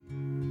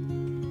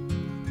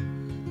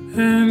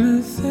and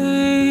the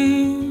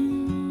things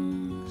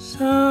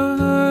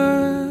of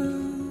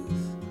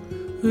earth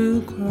will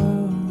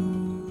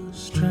grow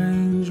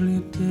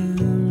strangely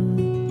dim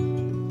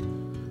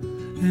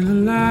in the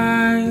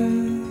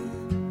light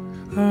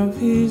of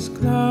His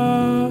glory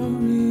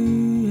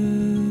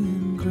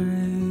and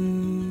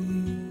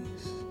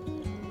grace.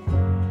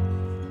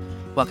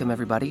 Welcome,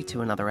 everybody, to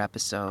another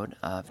episode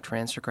of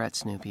Transregret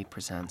Snoopy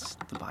Presents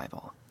the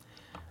Bible.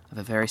 I have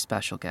a very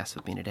special guest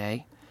with me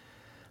today.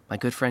 My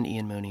good friend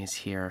Ian Mooney is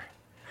here.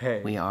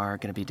 Hey. We are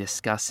going to be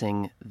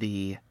discussing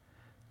the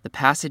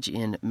passage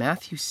in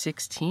Matthew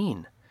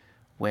 16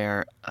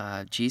 where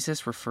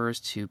Jesus refers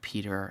to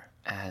Peter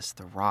as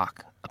the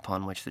rock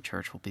upon which the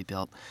church will be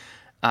built.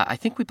 I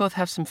think we both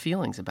have some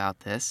feelings about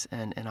this,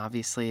 and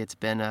obviously it's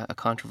been a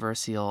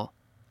controversial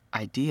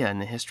idea in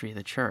the history of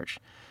the church.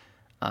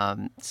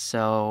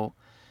 So,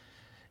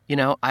 you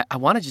know, I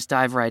want to just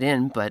dive right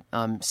in, but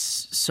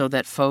so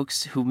that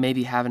folks who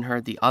maybe haven't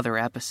heard the other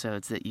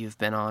episodes that you've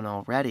been on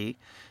already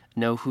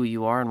know who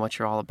you are and what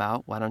you're all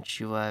about, why don't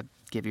you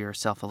give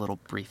yourself a little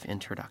brief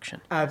introduction?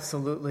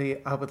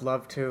 Absolutely. I would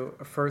love to.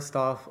 First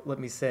off, let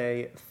me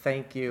say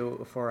thank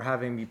you for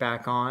having me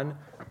back on.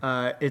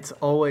 It's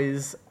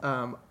always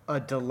a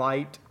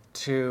delight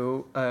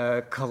to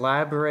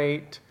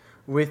collaborate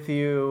with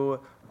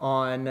you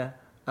on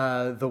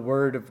the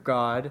Word of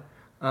God.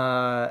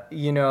 I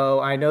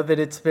know that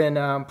it's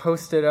been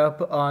posted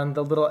up on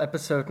the little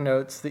episode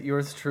notes that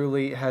yours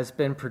truly has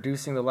been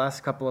producing the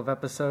last couple of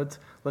episodes.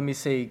 Let me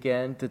say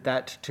again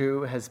that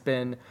too has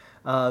been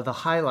the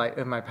highlight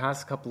of my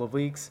past couple of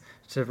weeks,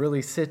 to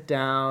really sit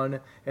down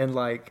and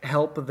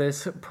help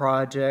this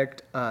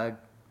project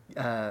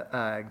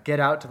get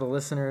out to the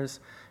listeners,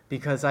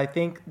 because I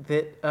think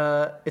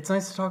that it's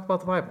nice to talk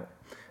about the Bible,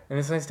 and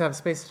it's nice to have a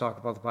space to talk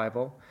about the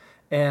Bible.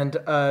 And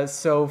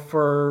so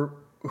for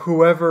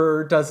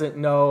whoever doesn't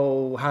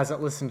know,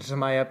 hasn't listened to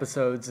my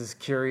episodes, is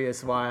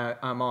curious why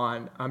I'm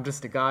on, I'm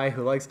just a guy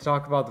who likes to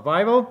talk about the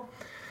Bible,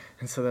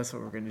 and so that's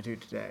what we're going to do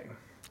today.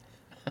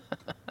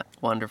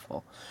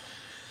 Wonderful.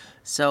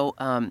 So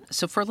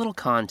for a little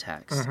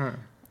context,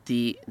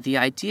 the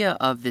idea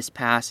of this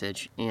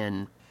passage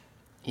in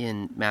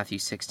Matthew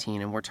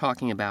 16, and we're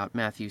talking about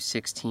Matthew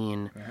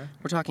 16,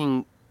 we're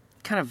talking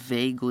kind of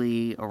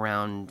vaguely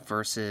around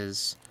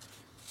verses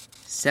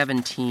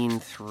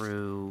 17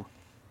 through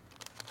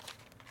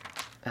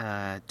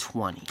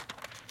 20.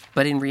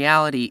 But in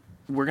reality,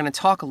 we're going to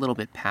talk a little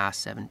bit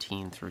past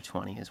 17 through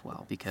 20 as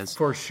well, because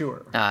for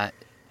sure,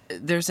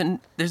 there's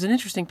an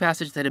interesting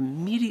passage that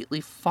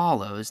immediately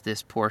follows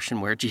this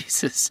portion where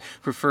Jesus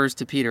refers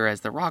to Peter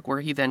as the rock,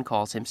 where he then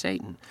calls him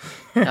Satan.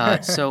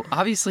 So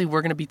obviously,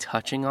 we're going to be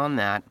touching on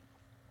that.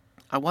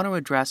 I want to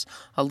address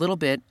a little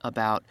bit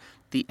about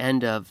the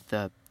end of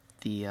the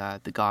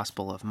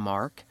Gospel of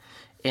Mark,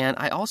 and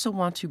I also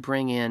want to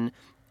bring in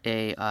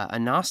a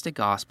Gnostic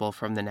gospel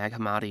from the Nag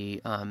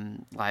Hammadi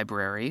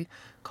library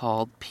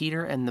called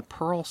Peter and the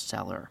Pearl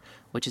Seller,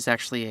 which is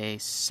actually a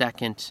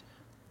 2nd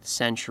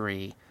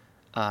century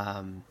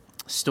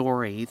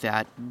story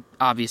that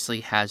obviously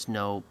has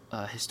no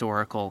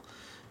historical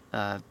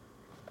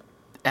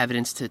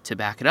evidence to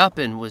back it up,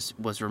 and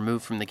was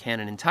removed from the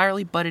canon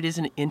entirely, but it is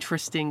an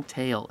interesting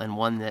tale, and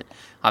one that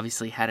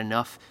obviously had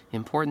enough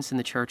importance in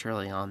the church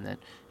early on that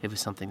it was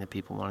something that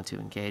people wanted to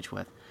engage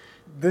with.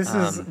 This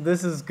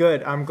is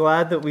good. I'm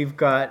glad that we've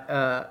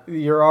got,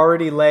 you're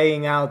already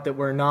laying out that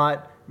we're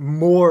not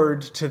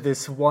moored to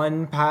this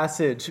one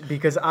passage,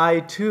 because I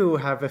too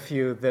have a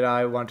few that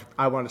I want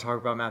to talk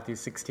about. Matthew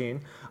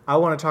 16. I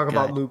want to talk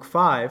about Luke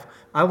 5.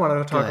 I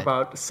want to talk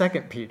about 2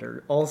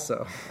 Peter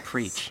also.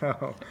 Preach.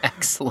 So,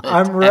 excellent.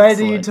 I'm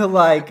ready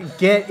to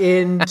get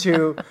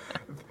into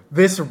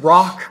this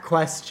rock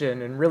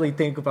question and really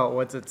think about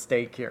what's at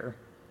stake here.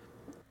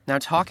 Now,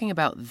 talking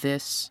about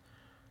this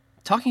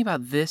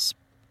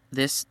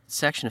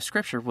section of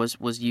scripture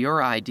was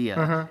your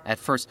idea at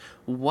first.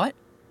 What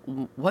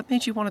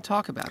made you want to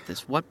talk about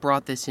this? What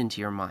brought this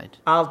into your mind?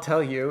 I'll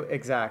tell you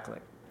exactly.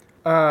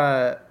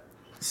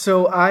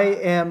 So I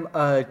am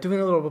doing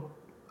a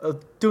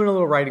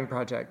little writing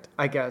project,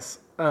 I guess,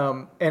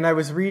 and I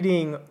was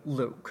reading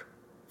Luke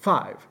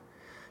 5,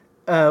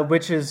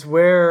 which is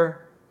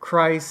where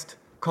Christ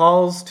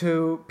calls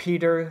to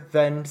Peter,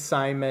 then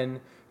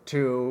Simon,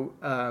 to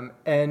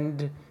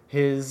end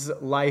his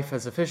life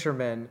as a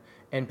fisherman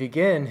and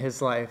begin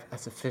his life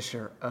as a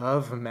fisher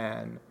of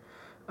men.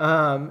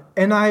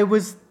 And I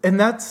was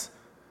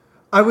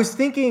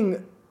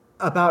thinking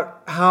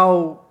about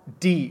how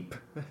deep,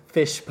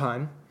 fish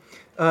pun,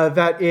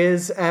 that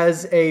is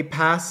as a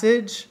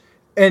passage,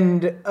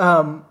 and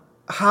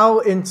how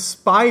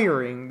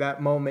inspiring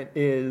that moment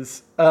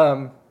is,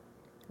 that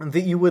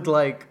you would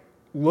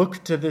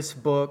look to this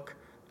book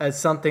as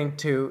something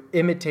to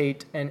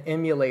imitate and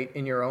emulate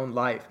in your own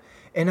life.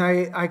 And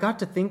I got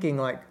to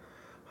thinking,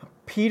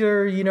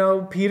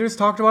 Peter, Peter's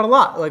talked about a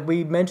lot.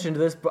 We mentioned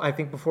this, I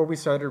think, before we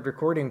started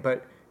recording,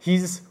 but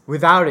he's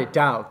without a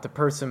doubt the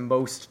person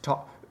most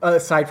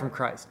aside from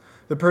Christ,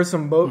 the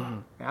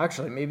person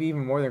actually maybe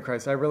even more than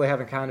Christ. I really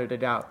haven't counted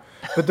it out.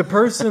 But the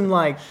person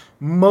like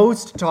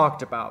most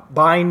talked about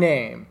by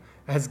name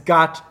has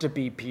got to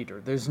be Peter.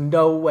 There's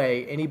no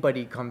way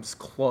anybody comes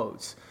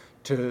close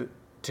to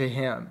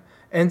him.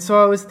 And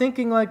so I was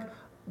thinking like,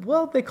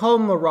 well, they call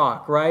him the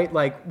Rock, right?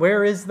 Like,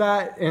 where is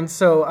that? And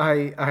so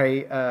I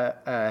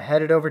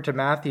headed over to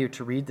Matthew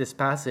to read this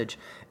passage.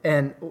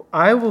 And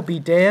I will be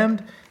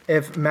damned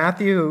if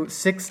Matthew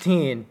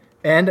 16,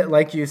 and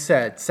like you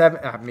said,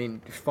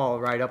 follow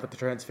right up with the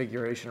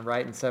Transfiguration,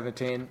 right? In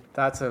 17,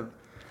 that's a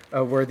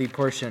worthy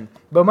portion.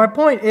 But my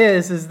point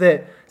is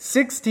that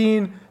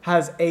 16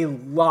 has a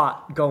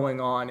lot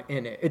going on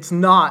in it. It's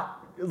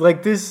not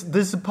like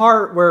this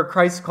part where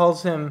Christ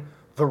calls him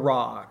the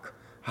Rock.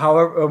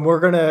 However, we're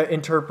going to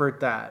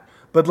interpret that.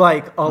 But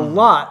like a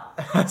lot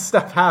of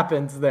stuff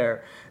happens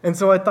there. And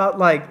so I thought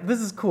like, this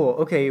is cool.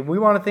 Okay, I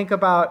want to think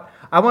about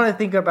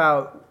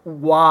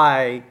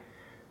why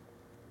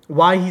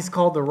he's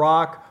called the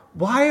Rock.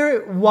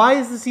 Why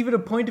is this even a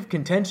point of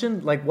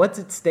contention? Like what's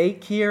at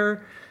stake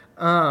here?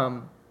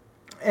 And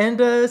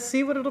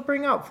see what it'll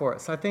bring out for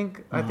us. I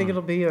think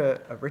it'll be a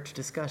rich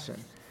discussion.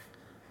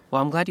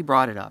 Well, I'm glad you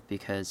brought it up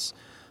because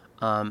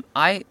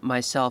I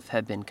myself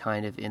have been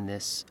kind of in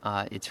this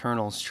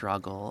eternal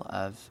struggle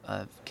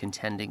of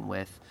contending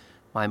with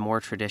my more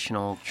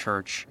traditional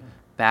church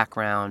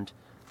background,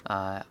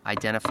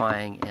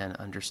 identifying and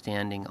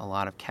understanding a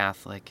lot of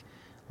Catholic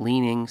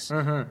leanings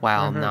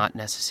while not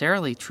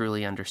necessarily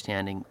truly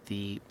understanding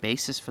the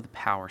basis for the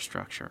power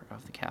structure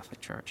of the Catholic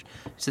Church.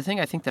 It's the thing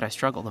I think that I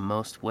struggle the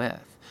most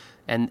with.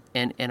 And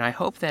I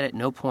hope that at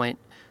no point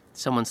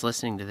someone's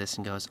listening to this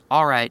and goes,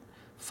 all right,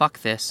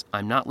 fuck this,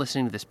 I'm not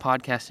listening to this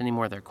podcast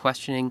anymore, they're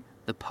questioning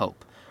the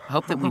Pope. I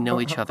hope that we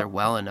know each other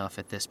well enough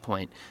at this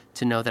point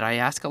to know that I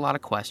ask a lot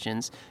of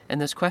questions,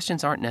 and those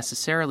questions aren't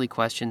necessarily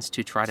questions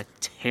to try to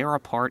tear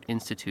apart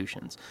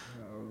institutions.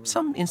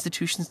 Some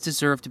institutions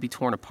deserve to be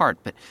torn apart,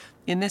 but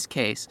in this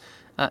case,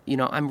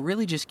 I'm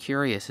really just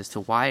curious as to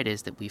why it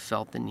is that we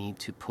felt the need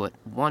to put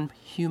one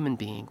human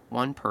being,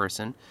 one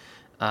person,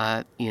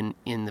 in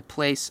the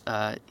place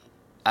at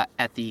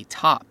the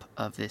top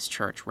of this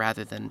church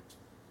rather than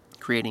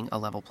creating a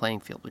level playing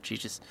field, which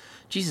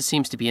Jesus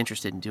seems to be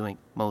interested in doing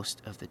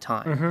most of the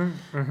time.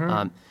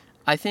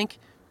 I think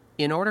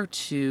in order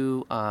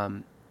to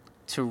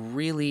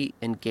really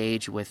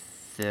engage with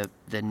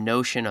the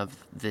notion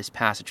of this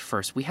passage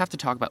first, we have to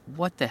talk about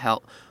what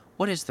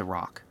is the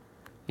Rock,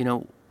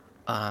 and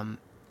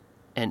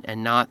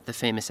not the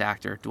famous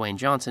actor Dwayne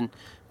Johnson,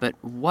 but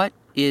what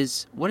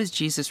is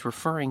Jesus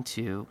referring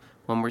to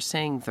when we're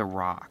saying the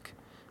Rock?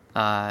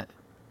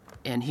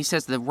 And he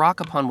says, the rock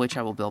upon which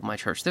I will build my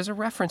church. There's a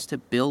reference to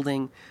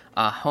building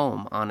a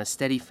home on a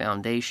steady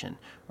foundation.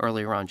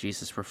 Earlier on,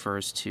 Jesus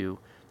refers to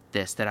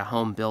this, that a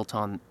home built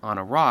on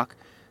a rock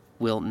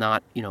will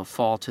not,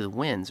 fall to the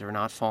winds or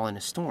not fall in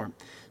a storm.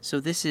 So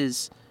this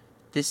is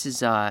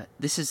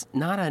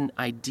not an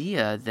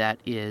idea that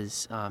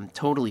is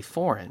totally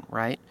foreign,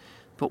 right?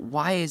 But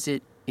why is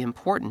it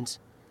important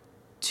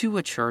to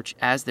a church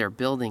as they're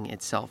building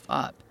itself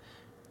up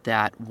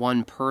that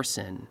one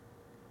person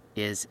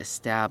is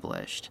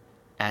established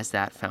as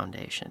that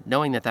foundation,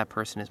 knowing that that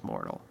person is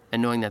mortal and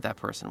knowing that that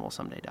person will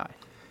someday die?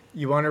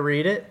 You want to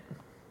read it?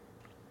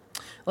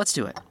 Let's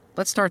do it.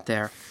 Let's start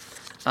there.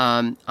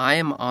 I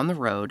am on the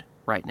road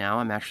right now.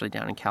 I'm actually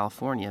down in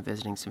California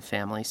visiting some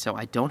family, so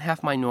I don't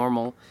have my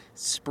normal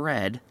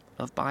spread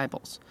of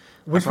Bibles.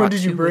 Which one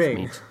did you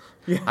bring?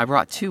 Yeah. I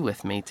brought two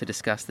with me to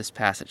discuss this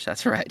passage.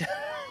 That's right.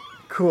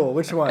 Cool.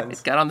 Which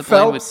ones? I got on the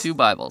plane with two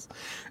Bibles.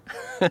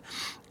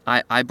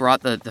 I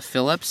brought the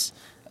Phillips.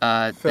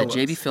 The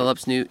J.B.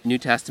 Phillips New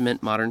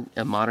Testament modern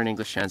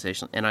English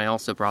translation, and I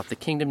also brought the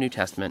Kingdom New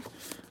Testament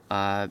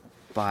by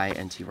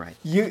N.T. Wright.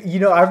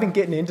 I've been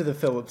getting into the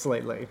Phillips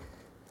lately.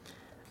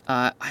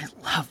 I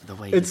love the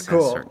way he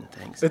says certain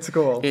things. It's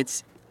cool.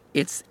 It's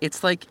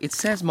like it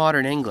says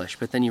modern English,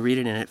 but then you read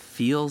it and it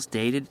feels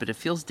dated, but it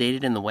feels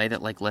dated in the way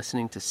that like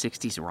listening to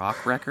 60s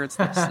rock records,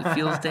 it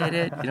feels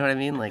dated. You know what I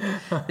mean? Like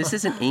this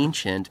isn't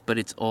ancient, but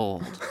it's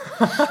old.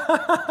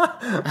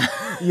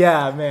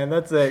 Yeah, man,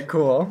 that's it.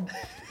 Cool.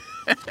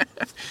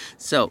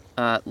 So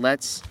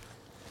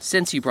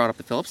since you brought up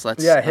the Phillips,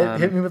 let's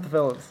hit me with the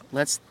Phillips.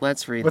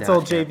 Let's read. What's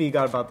old JB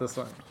got about this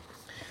one?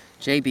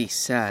 JB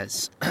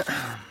says.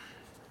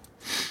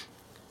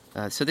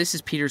 So this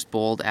is Peter's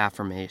bold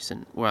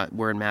affirmation.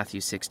 We're in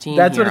Matthew 16.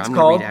 That's what it's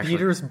called,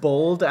 Peter's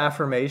bold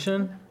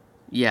affirmation?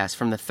 Yes,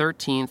 from the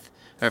 13th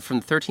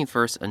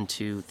verse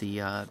unto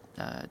the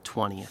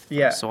 20th.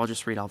 Yeah. So I'll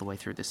just read all the way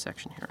through this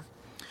section here.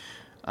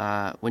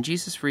 When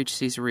Jesus reached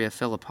Caesarea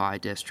Philippi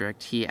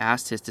district, he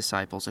asked his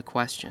disciples a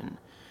question.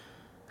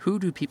 Who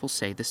do people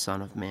say the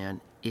Son of Man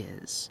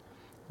is?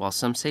 Well,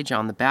 some say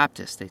John the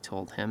Baptist, they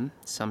told him.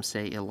 Some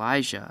say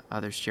Elijah,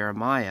 others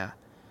Jeremiah,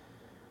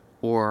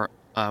 or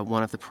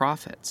one of the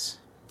prophets.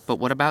 But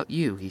what about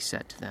you, he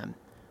said to them.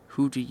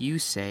 Who do you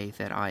say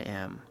that I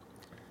am?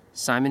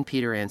 Simon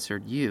Peter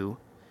answered, You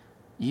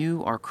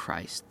are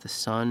Christ, the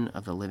Son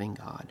of the living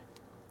God.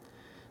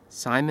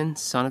 "Simon,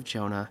 son of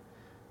Jonah,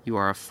 you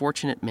are a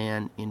fortunate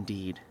man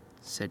indeed,"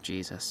 said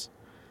Jesus.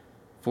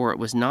 "For it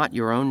was not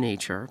your own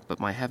nature, but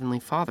my heavenly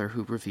Father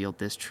who revealed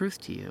this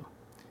truth to you.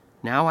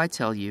 Now I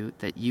tell you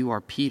that you are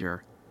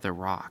Peter, the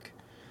rock,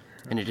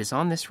 and it is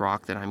on this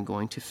rock that I am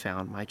going to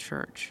found my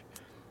church,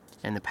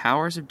 and the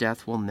powers of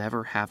death will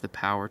never have the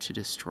power to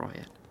destroy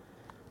it.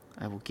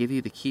 I will give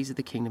you the keys of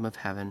the kingdom of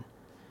heaven.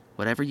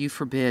 Whatever you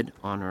forbid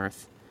on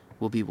earth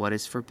will be what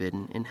is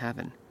forbidden in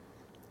heaven,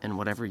 and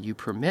whatever you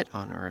permit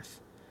on earth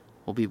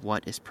will be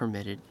what is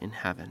permitted in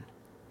heaven."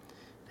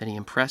 Then he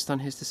impressed on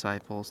his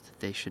disciples that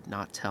they should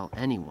not tell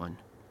anyone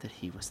that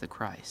he was the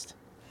Christ.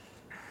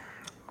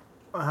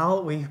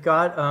 Well, we've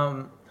got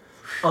a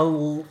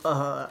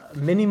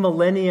many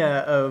millennia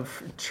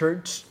of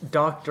church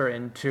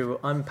doctrine to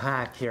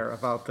unpack here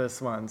about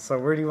this one. So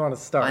where do you want to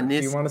start? Do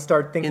you want to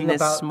start thinking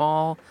about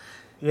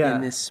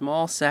in this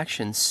small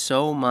section?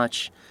 So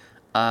much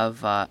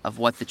of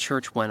what the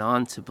church went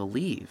on to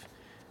believe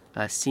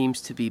seems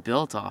to be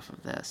built off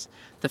of this.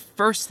 The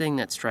first thing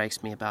that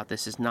strikes me about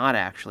this is not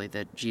actually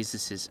that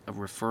Jesus is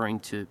referring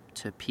to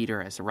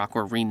Peter as the rock,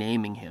 or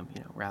renaming him,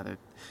 rather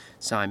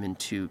Simon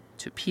to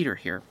Peter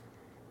here,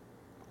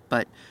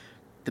 but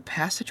the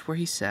passage where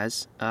he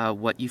says,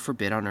 "What you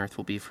forbid on earth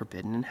will be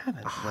forbidden in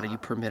heaven. What you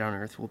permit on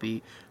earth will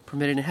be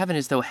permitted in heaven,"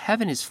 as though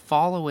heaven is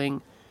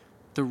following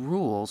the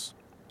rules,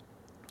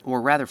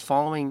 or rather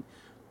following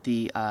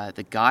the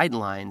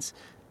guidelines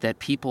that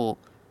people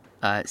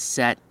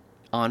set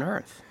on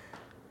earth.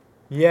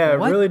 Yeah, it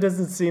really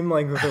doesn't seem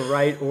like the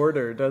right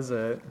order, does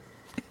it?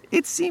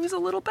 It seems a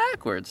little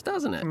backwards,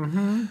 doesn't it?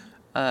 Mm-hmm.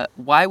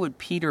 Why would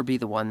Peter be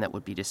the one that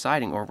would be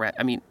deciding? Or,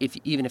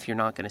 even if you're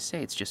not going to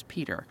say it's just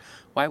Peter,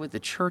 why would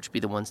the church be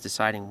the ones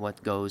deciding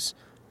what goes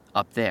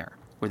up there,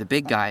 where the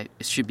big guy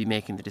should be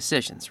making the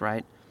decisions,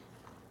 right?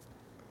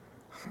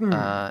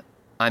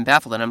 I'm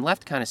baffled, and I'm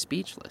left kind of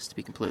speechless, to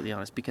be completely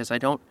honest, because I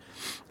don't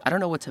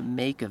know what to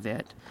make of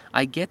it.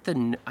 I get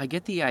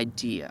the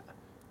idea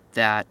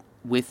that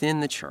within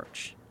the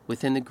church,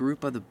 within the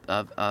group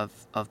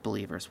of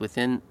believers,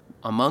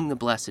 among the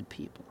blessed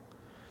people,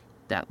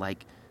 that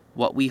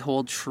what we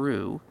hold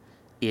true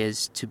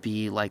is to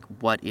be like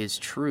what is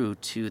true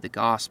to the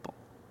gospel,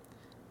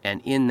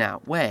 and in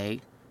that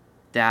way,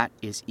 that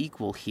is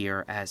equal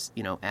here as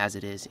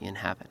it is in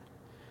heaven.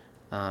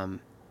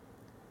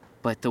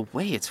 But the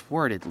way it's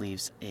worded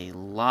leaves a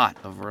lot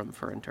of room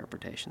for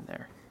interpretation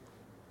there.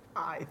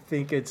 I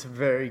think it's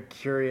very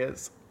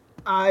curious.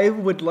 I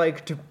would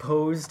like to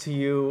pose to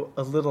you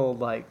a little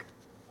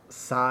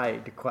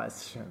side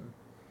question.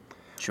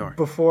 Sure.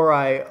 Before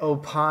I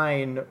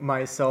opine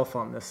myself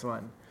on this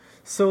one.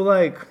 So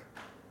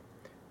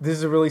this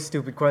is a really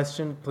stupid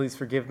question, please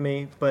forgive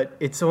me, but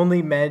it's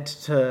only meant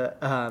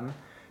to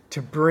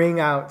bring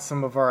out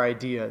some of our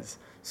ideas.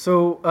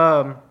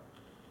 So,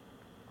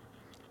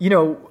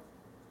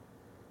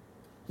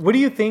 what do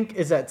you think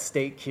is at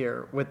stake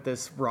here with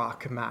this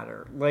rock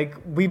matter?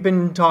 We've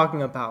been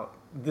talking about,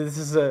 this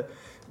is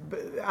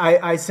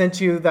I sent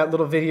you that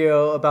little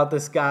video about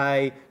this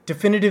guy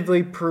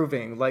definitively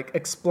proving,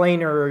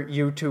 explainer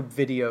YouTube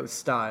video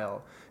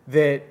style,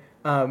 that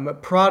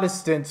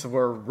Protestants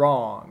were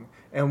wrong.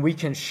 And we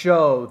can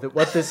show that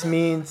what this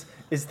means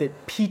is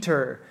that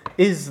Peter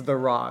is the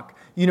rock.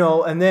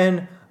 And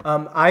then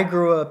I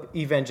grew up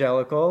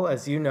evangelical,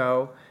 as you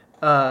know,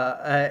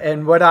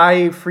 and what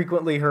I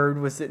frequently heard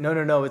was that,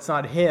 no, it's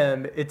not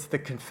him, it's the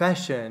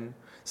confession.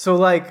 So,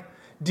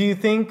 do you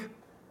think,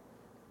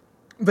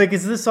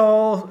 is this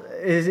all,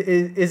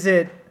 is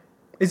it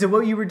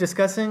what you were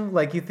discussing?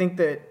 Do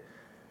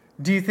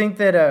you think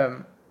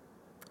that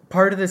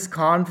part of this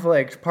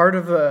conflict, part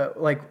of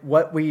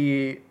what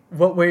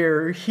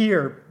we're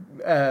here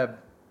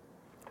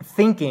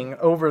thinking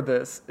over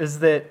this is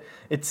that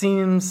it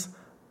seems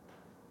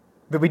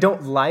that we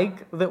don't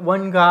like that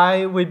one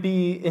guy would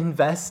be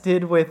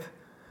invested with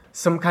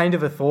some kind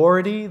of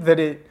authority, that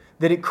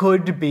it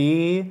could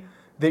be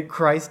that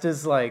Christ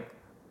is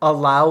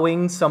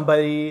allowing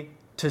somebody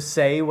to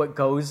say what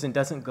goes and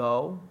doesn't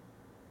go?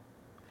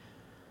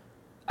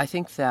 I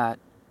think that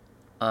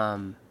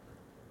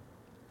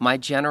my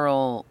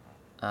general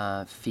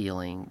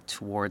feeling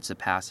towards a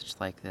passage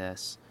like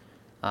this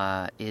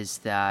is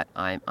that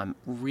I'm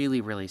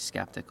really, really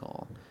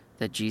skeptical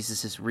that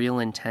Jesus' real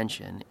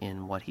intention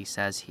in what he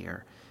says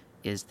here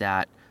is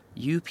that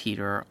you,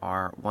 Peter,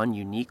 are one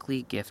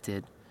uniquely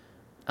gifted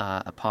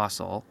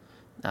apostle,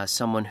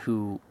 someone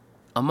who,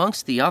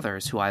 amongst the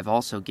others who I've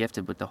also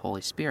gifted with the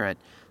Holy Spirit,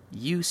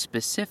 you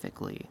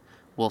specifically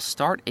will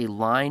start a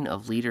line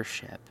of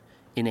leadership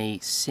in a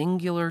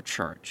singular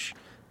church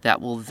that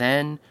will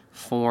then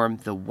form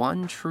the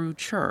one true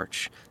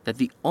church, that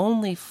the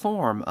only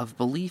form of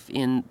belief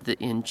in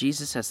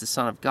Jesus as the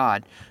Son of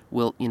God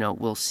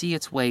will see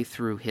its way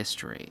through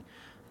history.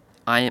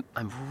 I'm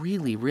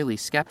really, really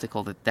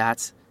skeptical that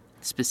that's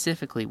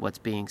specifically what's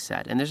being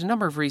said, and there's a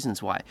number of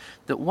reasons why.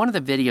 That one of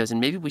the videos,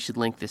 and maybe we should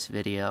link this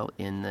video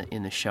in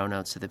the show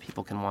notes so that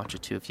people can watch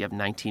it too, if you have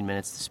 19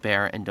 minutes to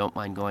spare and don't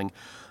mind going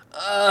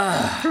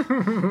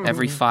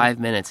every 5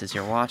 minutes as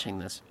you're watching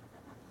this.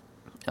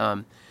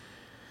 I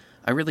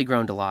really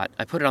groaned a lot.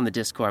 I put it on the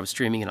Discord. I was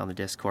streaming it on the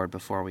Discord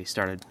before we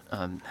started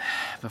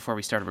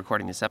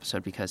recording this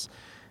episode because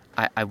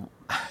I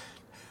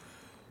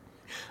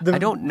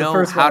don't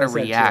know how to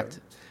react.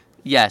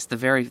 Yes, the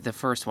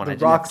first one. The I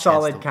didn't rock have a chance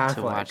solid Catholic.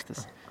 to watch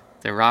this.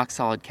 The rock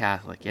solid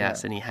Catholic,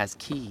 yes, Yeah. and he has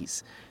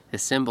keys.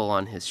 His symbol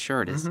on his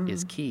shirt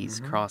is keys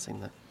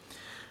crossing the.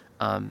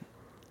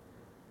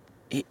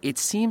 It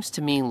seems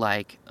to me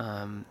like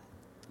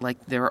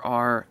there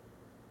are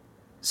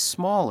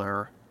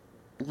smaller,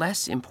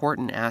 less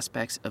important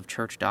aspects of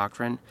church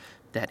doctrine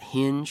that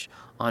hinge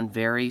on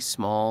very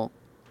small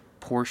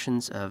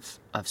portions of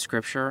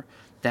Scripture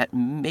that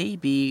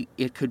maybe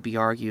it could be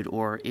argued,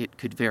 or it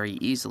could very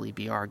easily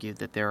be argued,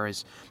 that there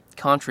is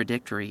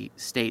contradictory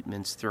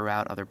statements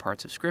throughout other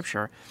parts of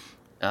Scripture.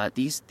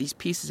 These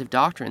pieces of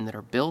doctrine that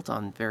are built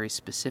on very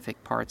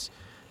specific parts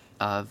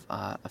of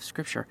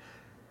Scripture,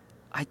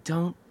 I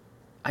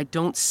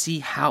don't see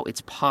how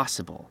it's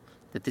possible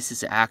that this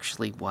is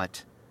actually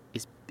what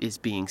is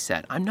being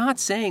said. I'm not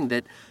saying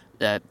that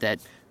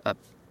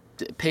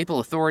papal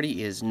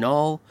authority is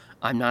null.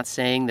 I'm not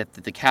saying that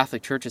the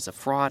Catholic Church is a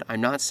fraud. I'm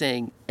not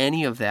saying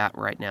any of that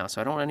right now. So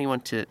I don't want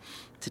anyone to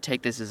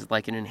take this as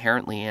like an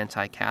inherently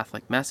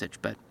anti-Catholic message.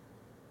 But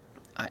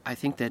I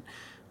think that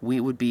we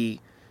would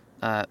be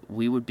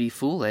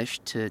foolish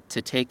to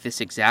take this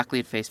exactly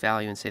at face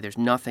value and say there's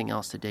nothing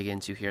else to dig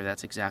into here.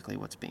 That's exactly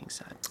what's being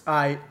said.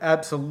 I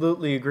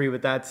absolutely agree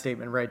with that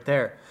statement right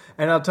there.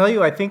 And I'll tell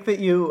you, I think that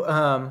you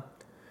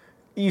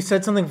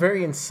said something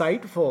very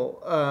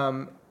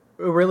insightful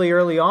really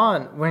early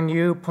on when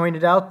you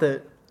pointed out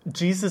that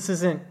Jesus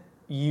isn't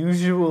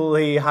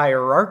usually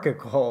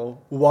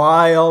hierarchical.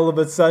 Why all of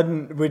a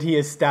sudden would he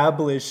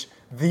establish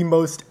the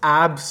most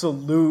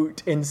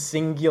absolute and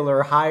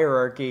singular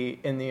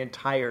hierarchy in the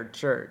entire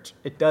church?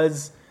 It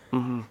does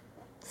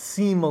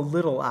seem a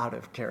little out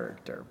of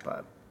character,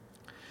 but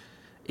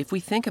if we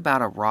think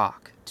about a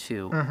rock,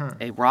 too,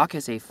 a rock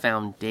is a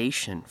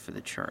foundation for the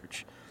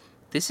church.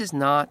 This is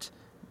not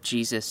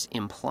Jesus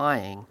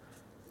implying,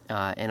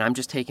 and I'm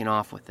just taking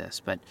off with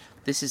this, but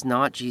this is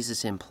not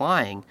Jesus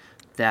implying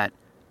that,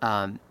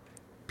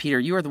 Peter,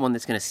 you are the one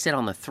that's going to sit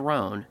on the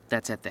throne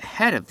that's at the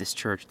head of this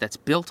church that's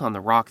built on the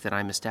rock that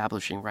I'm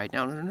establishing right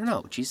now.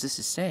 No. Jesus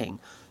is saying,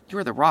 you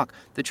are the rock.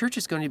 The church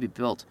is going to be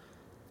built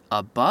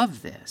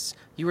above this.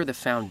 You are the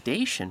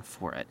foundation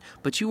for it,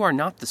 but you are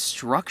not the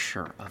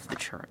structure of the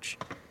church.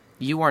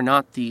 You are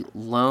not the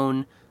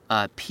lone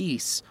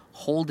piece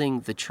holding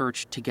the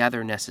church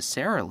together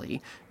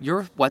necessarily.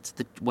 You're what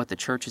the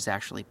church is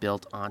actually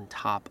built on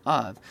top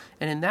of.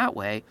 And in that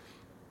way,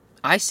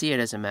 I see it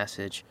as a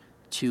message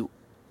to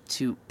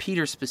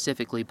Peter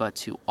specifically, but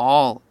to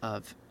all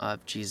of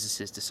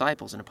Jesus'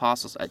 disciples and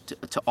apostles,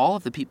 to all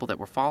of the people that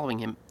were following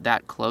him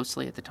that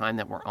closely at the time,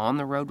 that were on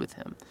the road with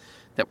him,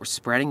 that were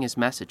spreading his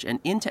message, and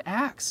into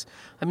Acts.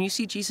 I mean, you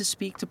see Jesus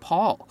speak to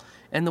Paul,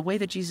 and the way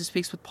that Jesus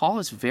speaks with Paul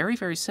is very,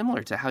 very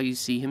similar to how you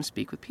see him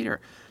speak with Peter.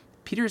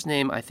 Peter's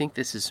name, I think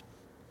this is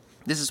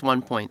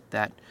one point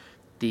that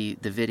the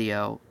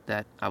video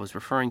that I was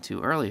referring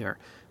to earlier,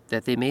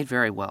 that they made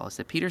very well, is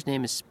that Peter's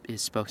name is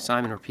spoken,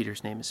 Simon or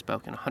Peter's name is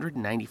spoken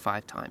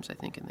 195 times, I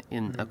think,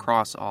 in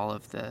across all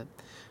of the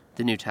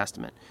New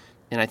Testament.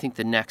 And I think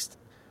the next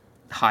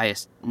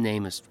highest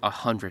name is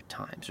 100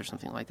 times or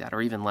something like that,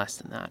 or even less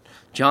than that.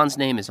 John's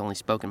name is only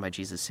spoken by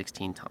Jesus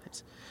 16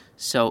 times.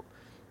 So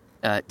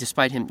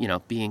despite him,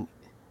 being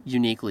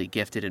uniquely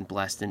gifted and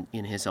blessed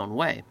in his own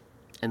way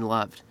and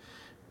loved.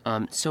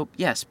 So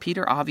yes,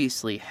 Peter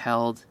obviously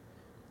held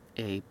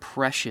a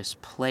precious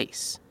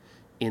place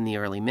in the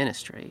early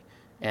ministry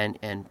and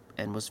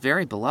was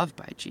very beloved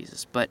by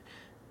Jesus. But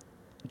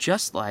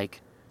just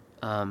like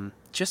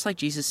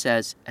Jesus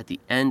says at the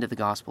end of the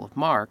Gospel of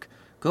Mark,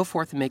 go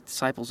forth and make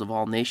disciples of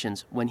all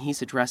nations, when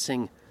he's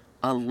addressing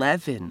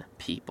 11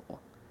 people,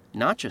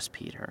 not just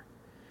Peter.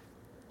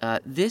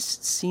 This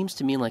seems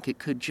to me like it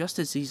could just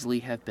as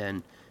easily have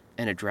been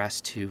an address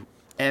to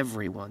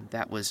everyone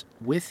that was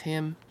with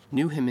him,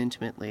 knew him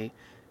intimately,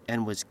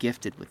 and was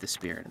gifted with the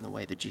Spirit in the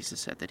way that Jesus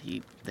said that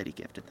he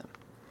gifted them.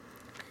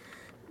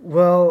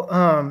 Well,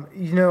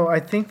 I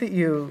think that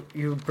you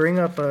bring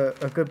up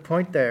a good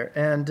point there,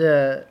 and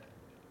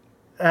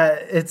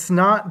it's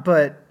not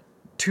but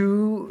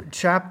 2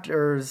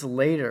 chapters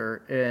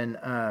later in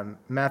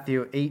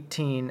Matthew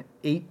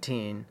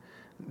 18:18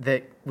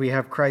 that we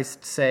have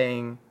Christ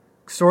saying,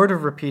 sort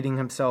of repeating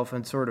himself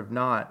and sort of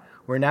not,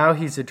 where now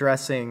he's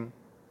addressing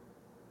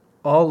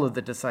all of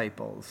the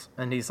disciples,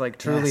 and he's like,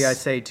 truly Yes. I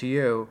say to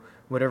you,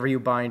 whatever you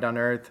bind on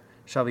earth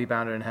shall be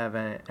bound in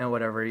heaven, and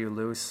whatever you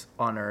loose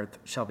on earth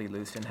shall be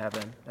loosed in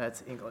heaven.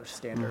 That's English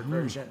Standard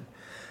Version.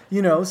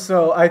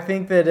 So I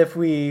think that if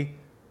we've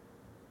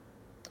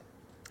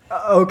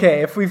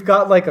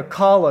got like a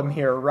column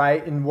here,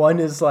 right, and one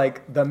is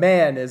like the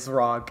man is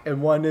rock,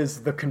 and one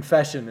is the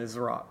confession is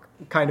rock,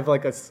 kind of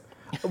like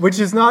which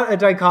is not a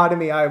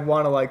dichotomy I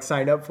want to like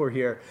sign up for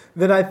here,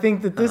 then I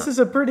think that this is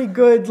a pretty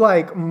good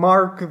like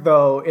mark,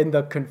 though, in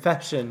the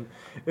confession,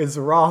 is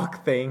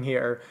rock thing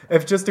here.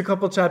 If just a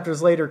couple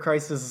chapters later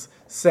Christ is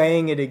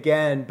saying it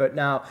again, but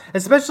now,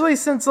 especially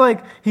since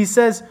like he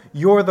says,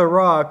 "You're the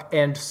rock,"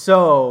 and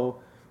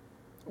so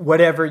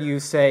whatever you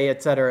say,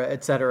 etc.,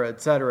 etc.,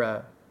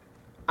 etc.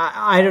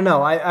 I don't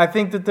know. I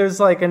think that there's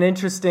like an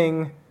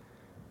interesting.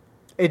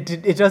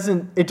 It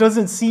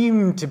doesn't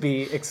seem to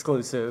be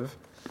exclusive,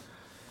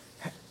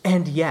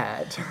 and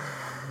yet.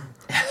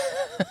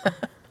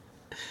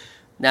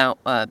 Now,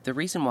 the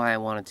reason why I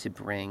wanted to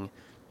bring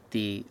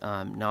the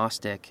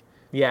Gnostic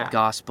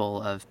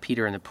gospel of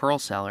Peter and the Pearl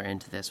Seller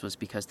into this was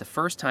because the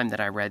first time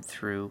that I read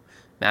through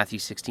Matthew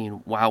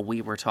 16 while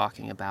we were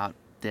talking about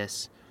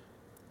this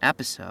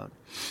episode,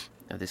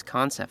 or this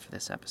concept for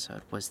this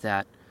episode, was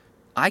that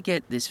I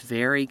get this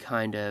very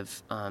kind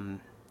of,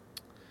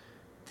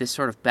 this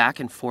sort of back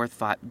and forth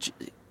vibe.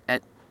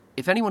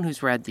 If anyone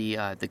who's read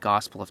the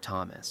Gospel of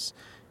Thomas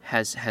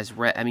has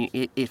read, I mean,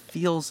 it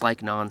feels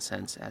like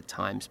nonsense at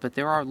times, but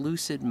there are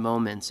lucid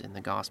moments in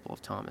the Gospel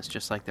of Thomas,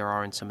 just like there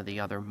are in some of the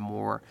other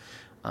more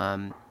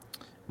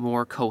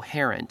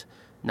coherent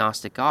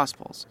Gnostic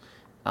Gospels.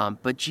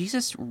 But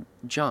Jesus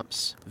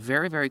jumps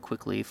very, very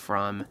quickly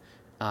from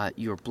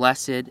you're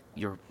blessed,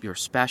 you're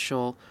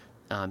special,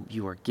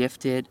 you are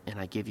gifted, and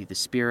I give you the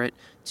Spirit,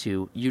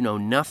 to you know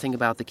nothing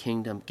about the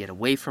kingdom, get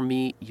away from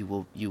me, you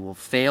will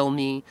fail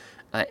me.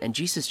 And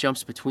Jesus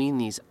jumps between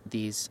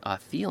these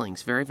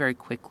feelings very, very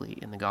quickly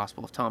in the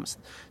Gospel of Thomas.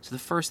 So the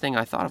first thing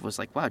I thought of was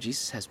like, wow,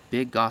 Jesus has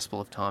big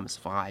Gospel of Thomas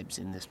vibes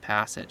in this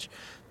passage,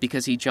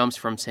 because he jumps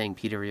from saying,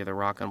 Peter, you're the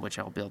rock on which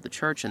I'll build the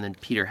church, and then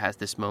Peter has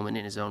this moment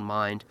in his own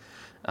mind,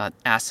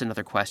 asks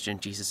another question.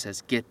 Jesus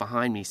says, get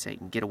behind me,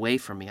 Satan, get away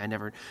from me. I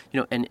never,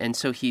 and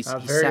so he's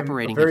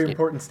separating. A very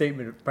important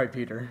statement by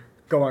Peter.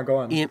 Go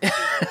on.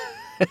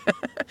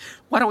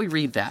 Why don't we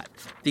read that?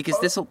 Because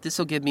this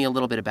will give me a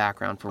little bit of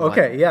background for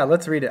Okay, yeah,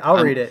 let's read it.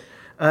 I'll read it.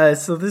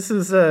 So this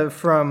is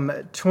from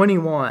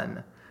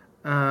 21.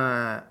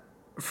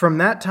 From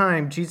that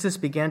time, Jesus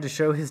began to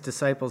show his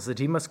disciples that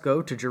he must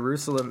go to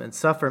Jerusalem and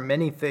suffer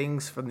many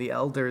things from the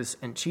elders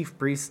and chief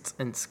priests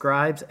and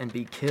scribes and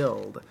be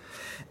killed,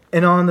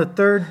 and on the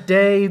third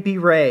day be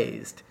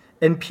raised.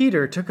 And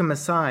Peter took him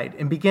aside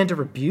and began to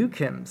rebuke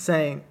him,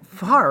 saying,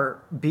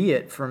 Far be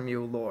it from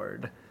you,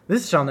 Lord.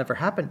 This shall never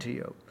happen to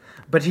you.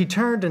 But he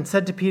turned and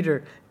said to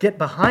Peter, Get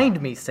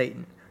behind me,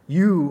 Satan.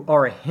 You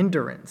are a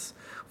hindrance,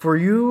 for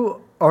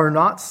you are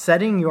not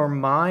setting your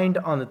mind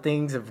on the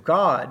things of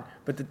God,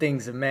 but the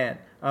things of man.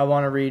 I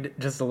want to read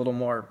just a little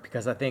more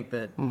because I think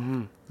that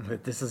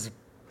this is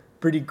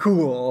pretty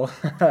cool.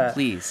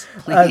 Please.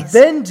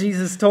 Then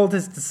Jesus told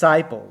his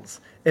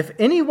disciples, If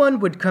anyone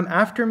would come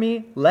after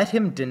me, let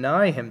him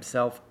deny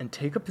himself and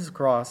take up his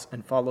cross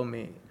and follow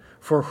me.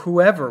 For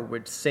whoever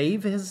would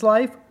save his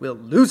life will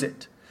lose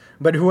it,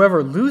 but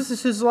whoever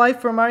loses his life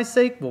for my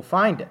sake will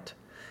find it.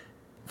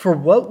 For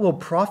what will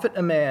profit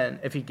a man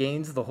if he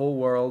gains the whole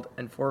world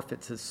and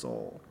forfeits his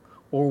soul?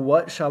 Or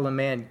what shall a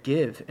man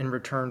give in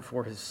return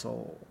for his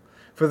soul?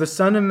 For the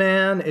Son of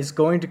Man is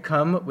going to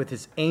come with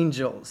his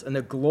angels in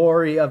the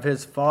glory of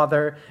his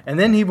Father, and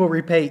then he will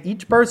repay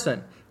each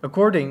person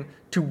according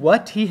to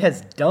what he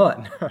has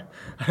done.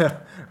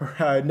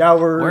 Now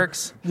we're...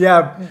 Works.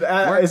 Yeah.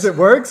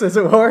 Works. Is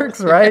it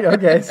works? Right?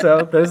 Okay,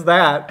 so there's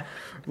that.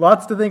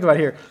 Lots to think about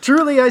here.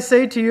 Truly I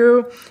say to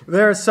you,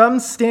 there are some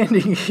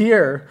standing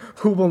here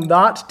who will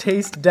not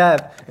taste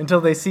death until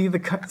they see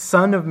the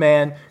Son of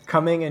Man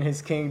coming in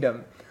his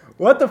kingdom.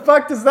 What the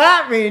fuck does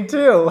that mean,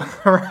 too?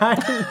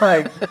 Right?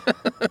 Like,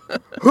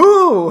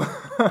 who?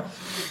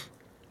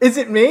 Is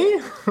it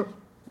me?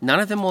 None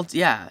of them will,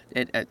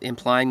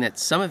 implying that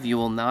some of you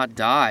will not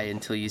die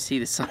until you see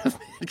the Son of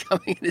Man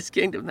coming in his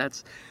kingdom.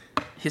 That's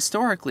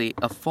historically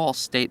a false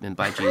statement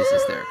by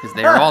Jesus there, because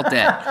they're all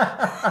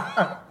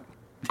dead.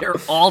 They're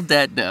all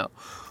dead now.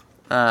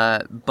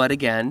 But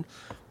again,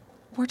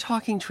 we're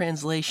talking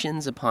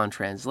translations upon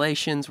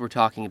translations. We're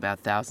talking about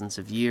thousands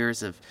of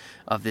years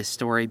of this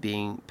story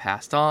being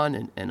passed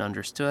on and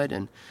understood.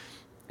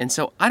 And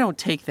so I don't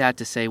take that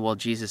to say, well,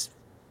 Jesus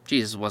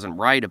wasn't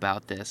right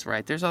about this,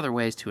 right? There's other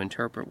ways to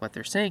interpret what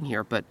they're saying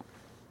here, but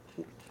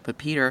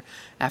Peter,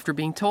 after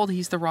being told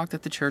he's the rock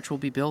that the church will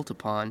be built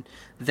upon,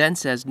 then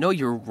says, no,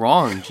 you're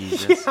wrong,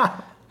 Jesus.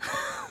 Yeah.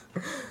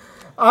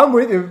 I'm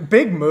with you.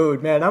 Big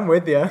mood, man. I'm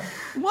with you.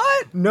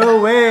 What? No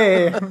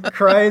way,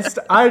 Christ.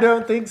 I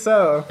don't think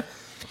so.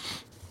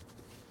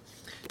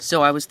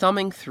 So I was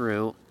thumbing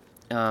through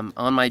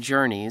on my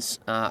journeys.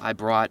 I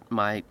brought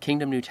my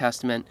Kingdom New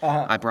Testament.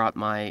 I brought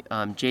my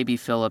J.B.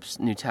 Phillips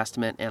New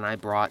Testament, and I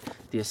brought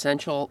the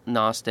Essential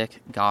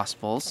Gnostic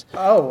Gospels.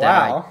 Oh,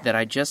 wow. That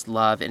I just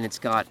love, and it's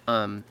got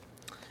I'm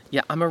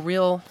a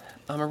real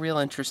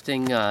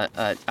interesting.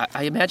 I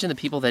imagine the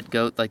people that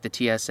go, like the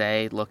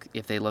TSA,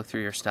 if they look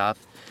through your stuff,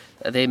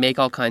 they make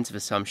all kinds of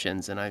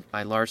assumptions, and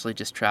I largely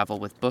just travel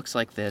with books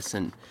like this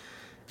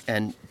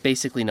and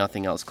basically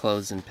nothing else,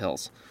 clothes and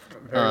pills.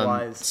 Very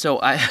wise. So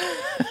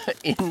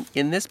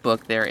in this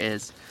book there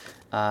is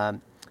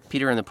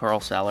Peter and the Pearl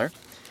Seller,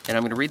 and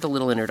I'm going to read the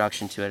little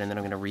introduction to it, and then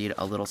I'm going to read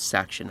a little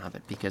section of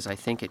it because I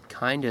think it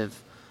kind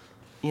of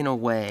in a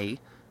way,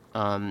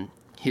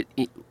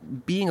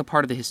 being a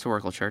part of the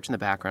historical church and the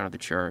background of the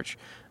church,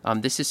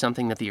 this is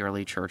something that the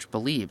early church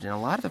believed. And a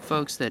lot of the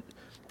folks that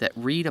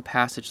read a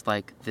passage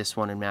like this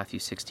one in Matthew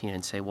 16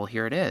 and say, well,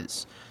 here it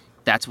is.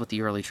 That's what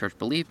the early church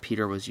believed.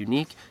 Peter was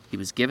unique. He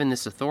was given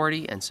this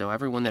authority, and so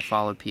everyone that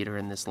followed Peter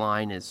in this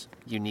line is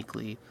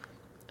uniquely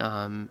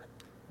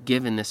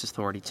given this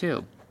authority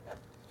too.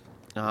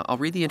 I'll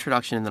read the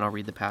introduction, and then I'll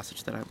read the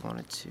passage that I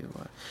wanted to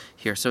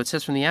hear. So it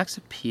says, from the Acts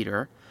of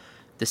Peter,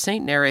 the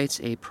saint narrates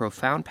a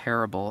profound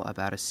parable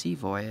about a sea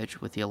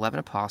voyage with the 11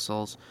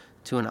 apostles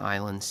to an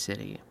island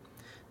city.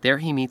 There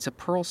he meets a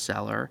pearl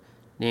seller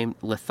named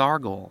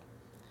Lethargol.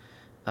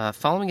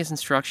 Following his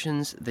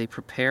instructions, they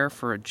prepare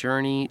for a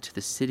journey to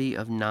the city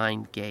of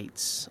 9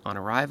 gates. On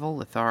arrival,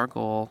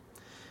 Lethargol,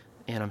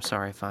 and I'm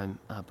sorry if I'm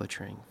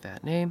butchering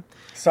that name,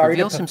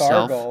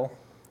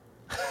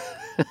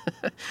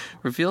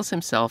 reveals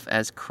himself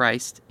as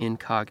Christ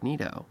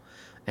incognito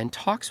and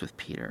talks with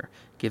Peter,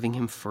 giving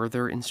him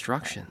further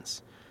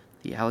instructions.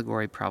 The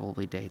allegory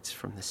probably dates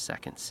from the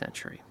 2nd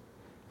century.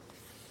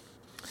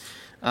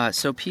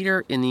 So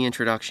Peter, in the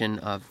introduction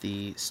of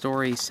the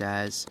story,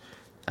 says,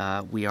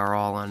 we are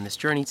all on this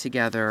journey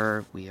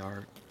together. We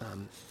are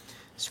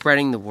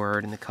spreading the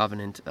word and the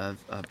covenant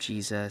of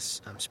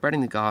Jesus,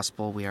 spreading the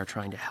gospel. We are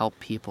trying to help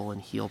people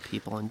and heal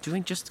people and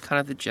doing just kind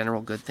of the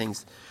general good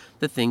things,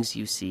 the things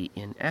you see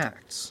in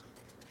Acts.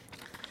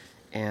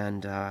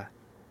 And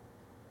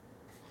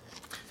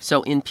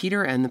so in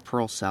Peter and the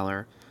Pearl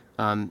Seller,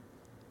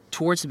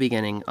 towards the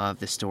beginning of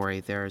the story,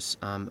 there's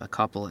a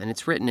couple, and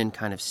it's written in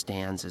kind of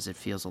stanzas. It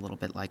feels a little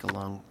bit like a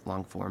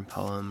long-form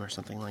poem or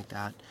something like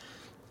that.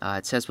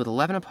 It says, with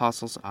 11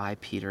 apostles, I,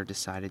 Peter,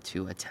 decided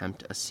to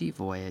attempt a sea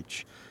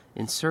voyage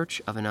in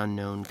search of an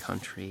unknown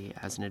country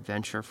as an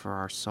adventure for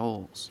our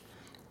souls.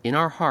 In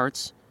our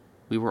hearts,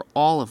 we were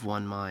all of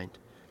one mind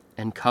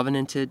and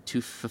covenanted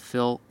to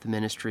fulfill the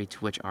ministry to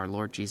which our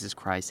Lord Jesus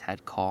Christ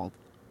had called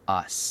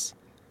us,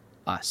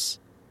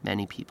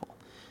 many people.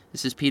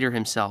 This is Peter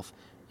himself.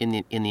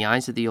 In the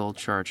eyes of the old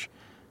church,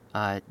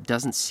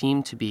 doesn't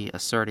seem to be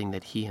asserting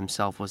that he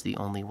himself was the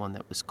only one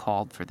that was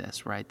called for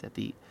this, right? That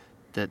the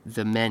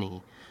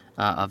many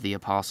of the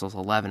apostles,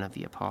 11 of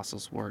the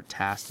apostles, were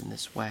tasked in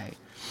this way.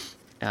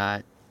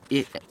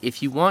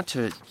 If you want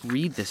to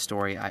read this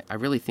story, I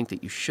really think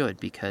that you should,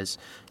 because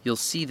you'll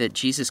see that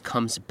Jesus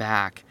comes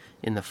back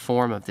in the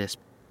form of this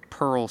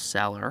pearl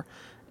seller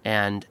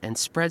and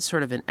spreads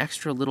sort of an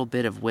extra little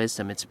bit of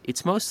wisdom.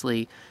 It's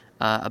mostly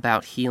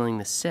about healing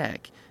the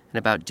sick and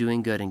about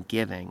doing good and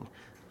giving.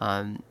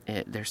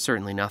 There's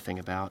certainly nothing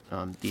about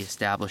the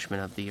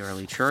establishment of the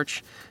early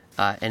church.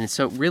 And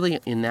so really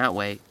in that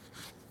way,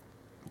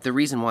 the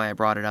reason why I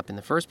brought it up in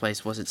the first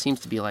place was it seems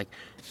to be like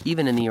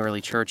even in the early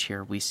church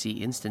here, we see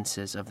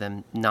instances of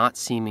them not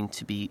seeming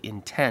to be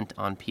intent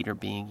on Peter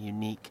being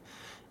unique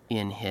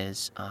in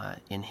his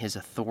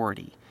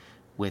authority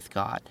with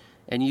God.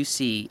 And you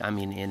see, I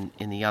mean,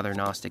 in the other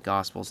Gnostic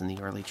Gospels in the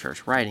early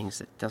church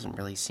writings, it doesn't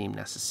really seem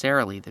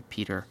necessarily that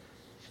Peter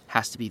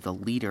has to be the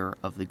leader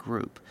of the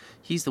group.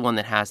 He's the one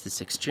that has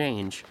this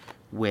exchange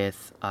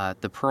with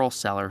the pearl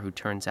seller, who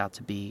turns out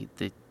to be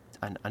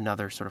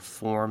another sort of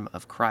form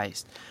of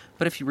Christ.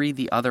 But if you read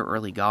the other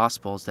early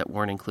Gospels that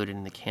weren't included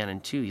in the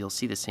canon too, you'll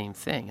see the same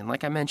thing. And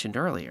like I mentioned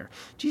earlier,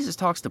 Jesus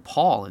talks to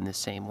Paul in the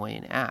same way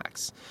in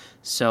Acts.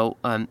 So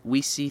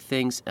we see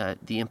things,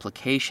 the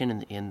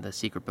implication in the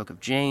secret book of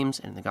James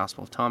and in the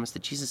Gospel of Thomas,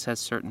 that Jesus has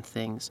certain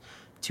things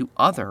to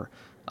other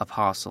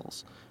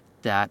apostles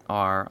that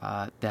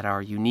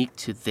are unique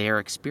to their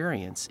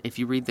experience. If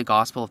you read the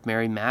Gospel of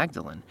Mary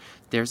Magdalene,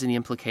 there's an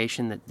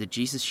implication that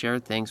Jesus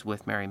shared things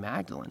with Mary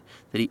Magdalene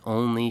that he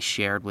only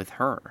shared with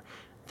her.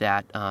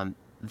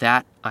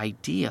 That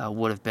idea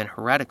would have been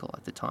heretical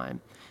at the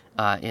time.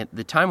 At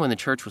the time when the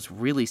church was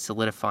really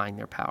solidifying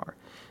their power.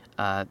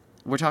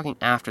 We're talking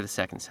after the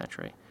 2nd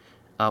century.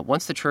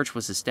 Once the church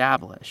was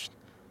established,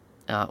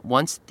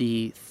 once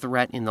the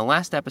threat in the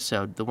last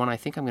episode, the one I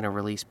think I'm going to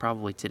release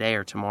probably today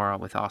or tomorrow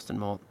with Austin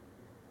Molt,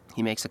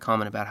 he makes a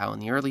comment about how in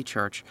the early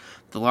church,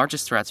 the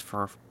largest threats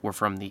were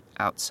from the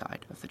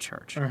outside of the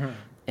church. Mm-hmm.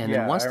 And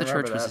then once the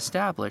church was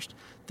established,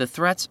 the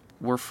threats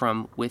were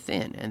from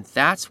within. And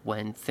that's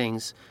when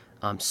things,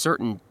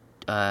 certain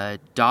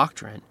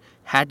doctrine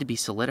had to be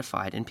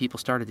solidified, and people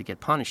started to get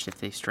punished if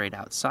they strayed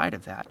outside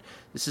of that.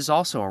 This is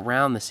also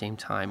around the same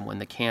time when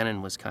the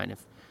canon was kind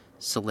of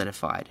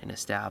solidified and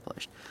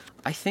established.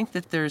 I think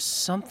that there's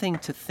something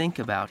to think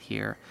about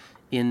here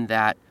in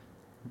that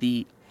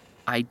the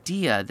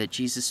idea that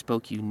Jesus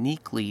spoke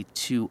uniquely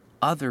to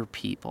other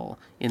people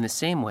in the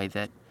same way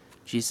that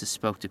Jesus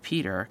spoke to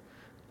Peter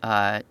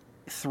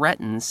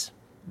threatens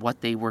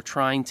what they were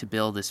trying to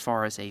build as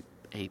far as a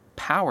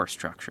power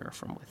structure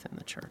from within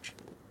the church.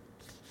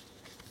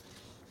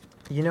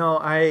 You know,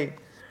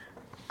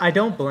 I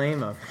don't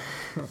blame him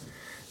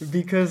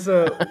because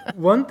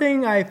one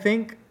thing I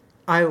think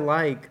I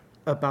like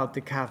about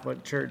the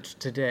Catholic Church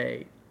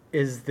today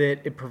is that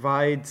it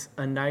provides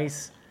a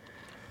nice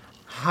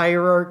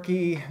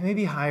hierarchy.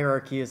 Maybe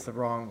hierarchy is the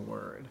wrong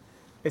word.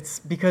 it's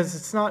because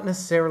it's not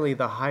necessarily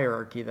the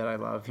hierarchy that I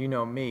love. You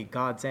know me,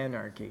 God's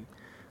anarchy.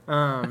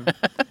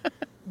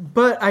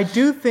 But I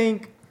do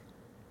think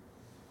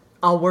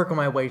I'll work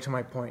my way to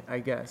my point, I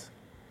guess.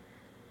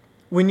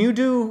 When you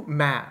do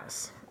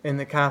Mass in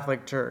the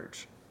Catholic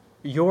Church,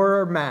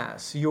 your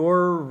Mass,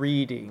 your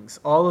readings,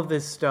 all of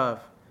this stuff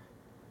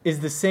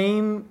is the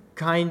same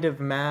kind of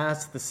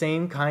Mass, the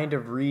same kind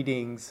of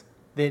readings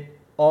that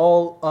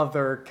all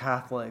other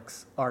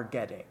Catholics are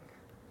getting,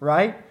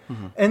 right?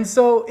 Mm-hmm. And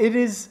so it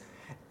is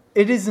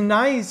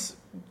nice,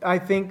 I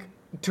think,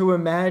 to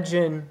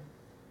imagine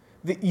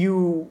that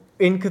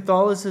in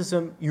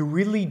Catholicism, you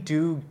really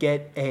do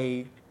get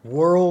a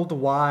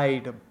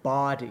worldwide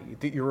body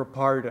that you're a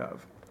part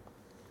of.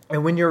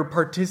 And when you're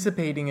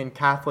participating in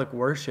Catholic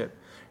worship,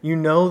 you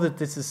know that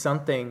this is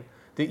something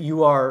that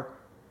you are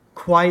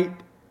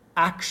quite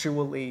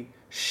actually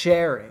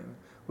sharing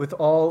with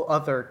all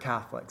other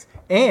Catholics.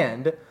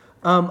 And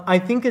I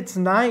think it's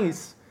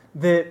nice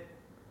that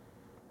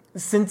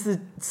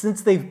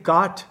since they've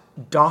got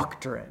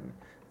doctrine,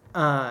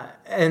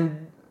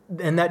 and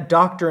that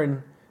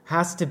doctrine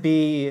has to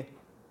be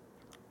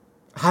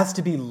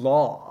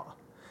law,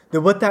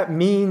 that what that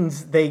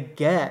means they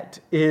get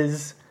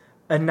is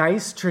a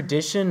nice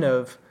tradition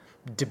of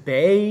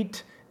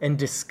debate and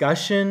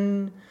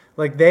discussion.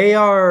 Like they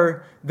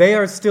are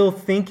still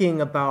thinking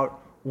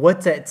about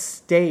what's at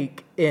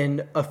stake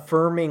in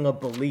affirming a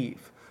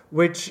belief,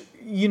 which,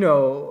 you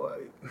know,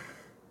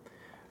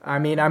 I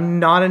mean, I'm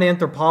not an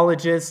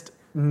anthropologist,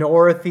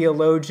 nor a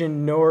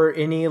theologian, nor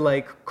any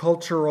like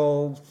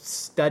cultural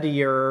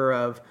studier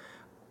of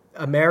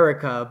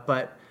America,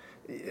 but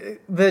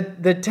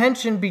the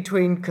tension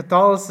between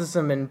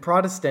Catholicism and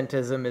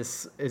Protestantism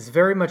is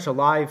very much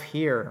alive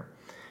here.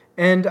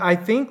 And I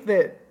think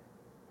that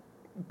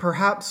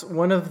perhaps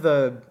one of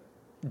the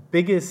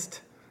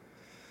biggest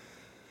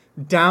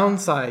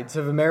downsides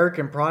of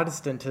American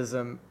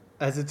Protestantism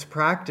as it's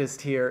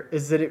practiced here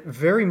is that it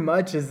very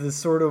much is this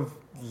sort of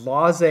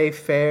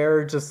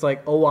laissez-faire, just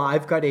like, oh,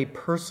 I've got a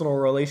personal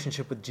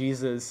relationship with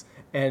Jesus,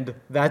 and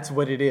that's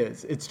what it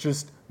is. It's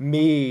just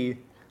me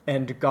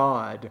and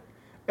God.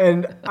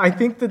 And I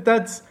think that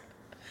that's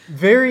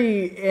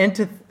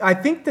I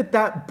think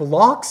that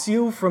blocks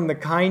you from the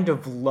kind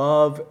of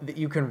love that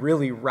you can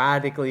really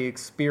radically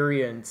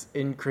experience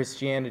in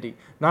Christianity.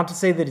 Not to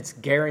say that it's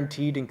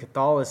guaranteed in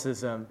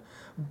Catholicism,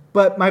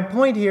 but my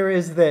point here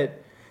is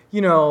that,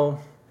 you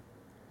know,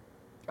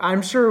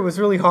 I'm sure it was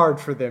really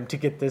hard for them to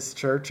get this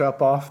church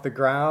up off the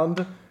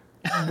ground.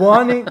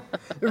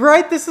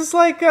 Right? This is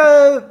like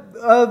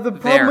the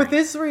problem with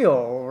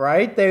Israel,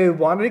 right? They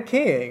wanted a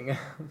king.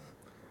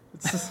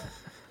 It's just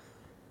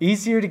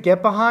easier to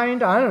get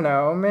behind. I don't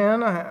know,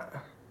 man.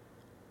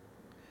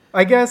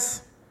 I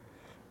guess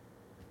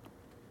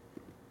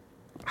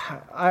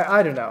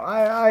I don't know.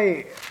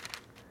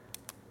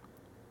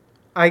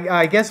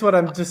 I guess what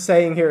I'm just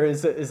saying here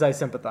is I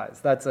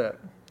sympathize. That's it.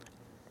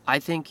 I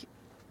think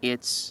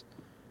it's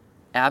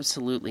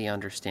absolutely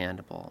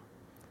understandable.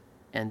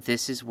 And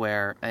this is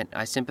where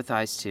I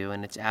sympathize too,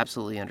 and it's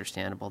absolutely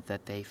understandable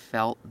that they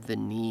felt the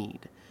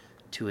need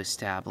to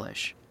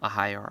establish a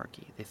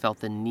hierarchy. They felt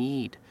the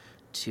need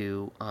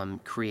to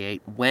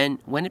create, when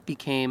it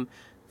became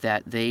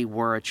that they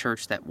were a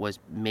church that was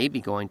maybe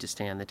going to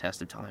stand the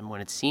test of time,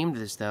 when it seemed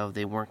as though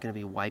they weren't going to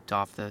be wiped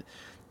off the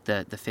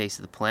face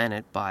of the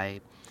planet by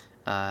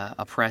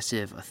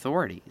oppressive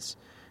authorities.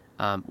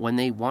 When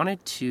they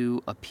wanted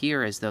to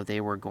appear as though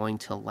they were going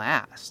to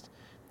last,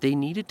 they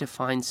needed to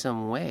find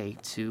some way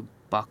to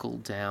buckle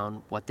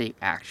down what they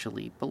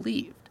actually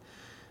believed.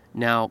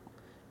 Now,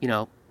 you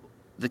know,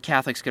 the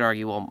Catholics could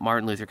argue, well,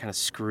 Martin Luther kind of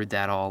screwed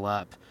that all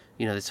up.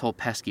 You know, this whole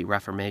pesky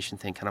Reformation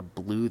thing kind of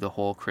blew the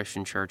whole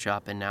Christian church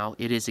up, and now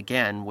it is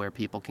again where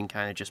people can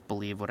kind of just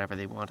believe whatever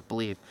they want to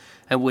believe.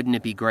 And wouldn't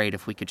it be great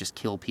if we could just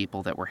kill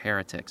people that were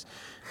heretics?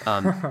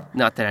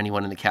 Not that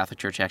anyone in the Catholic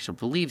Church actually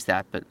believes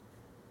that, but,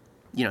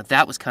 you know,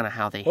 that was kind of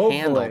how they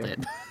handled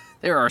it.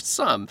 There are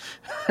some.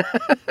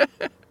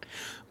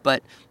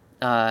 But,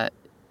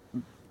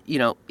 you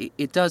know,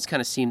 it does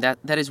kind of seem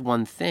that is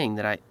one thing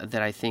that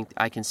I think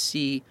I can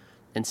see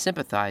and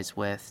sympathize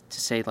with, to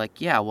say,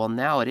 like, yeah, well,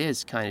 now it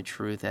is kind of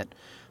true that...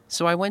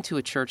 So I went to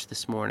a church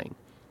this morning.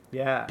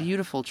 Yeah.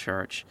 Beautiful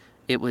church.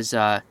 It was,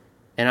 and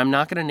I'm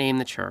not going to name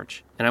the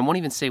church, and I won't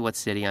even say what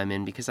city I'm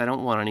in, because I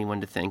don't want anyone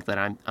to think that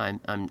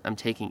I'm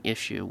taking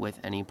issue with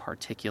any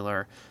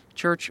particular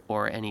church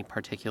or any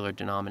particular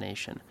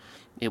denomination.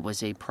 It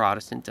was a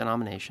Protestant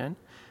denomination,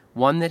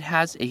 one that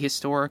has a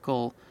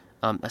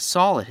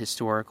solid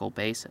historical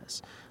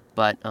basis,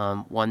 but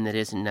one that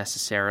isn't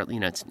necessarily, you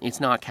know, it's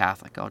not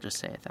Catholic, I'll just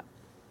say it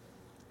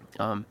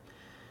that.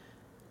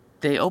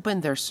 They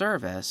opened their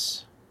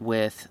service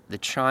with the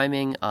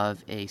chiming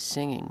of a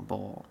singing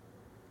bowl,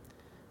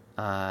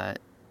 the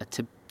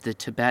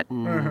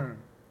Tibetan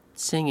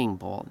singing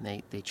bowl.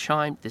 And they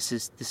chimed. This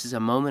is a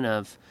moment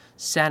of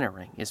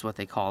centering, is what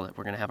they call it.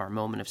 We're going to have our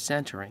moment of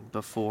centering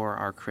before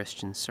our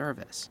Christian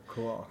service.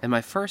 Cool. And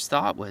my first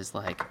thought was,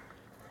 like,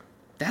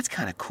 that's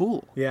kind of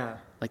cool. Yeah.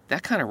 Like,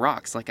 that kind of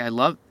rocks. Like, I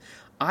love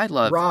I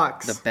love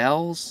Rocks. the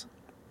bells.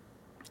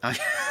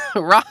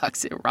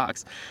 Rocks. It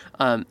rocks.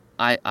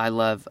 I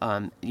love,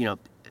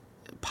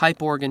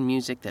 pipe organ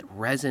music that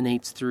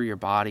resonates through your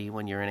body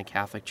when you're in a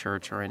Catholic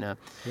church or in a.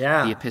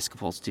 Yeah. The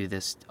Episcopals do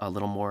this a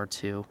little more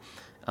too.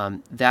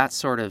 That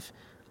sort of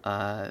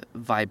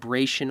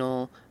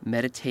vibrational,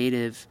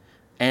 meditative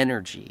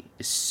energy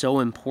is so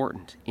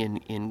important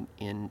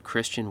in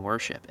Christian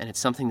worship, and it's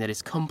something that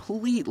is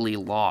completely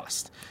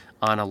lost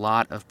on a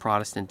lot of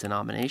Protestant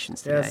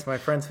denominations today. Yes, my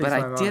friend speaks But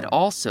my I mind. did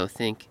also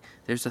think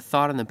there's a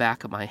thought in the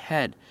back of my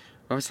head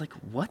where I was like,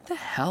 what the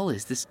hell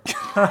is this?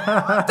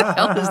 What the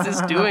hell is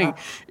this doing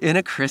in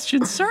a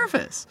Christian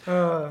service?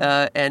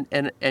 And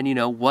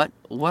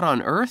what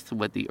on earth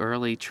would the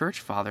early church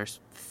fathers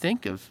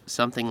think of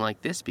something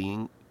like this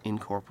being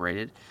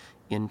incorporated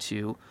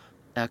into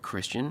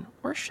Christian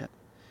worship?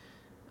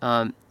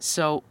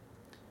 So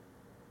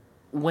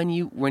when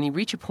you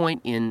reach a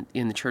point in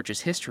the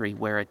church's history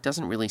where it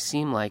doesn't really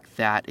seem like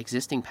that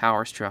existing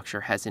power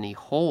structure has any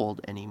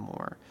hold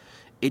anymore,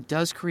 it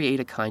does create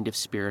a kind of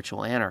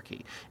spiritual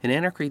anarchy, an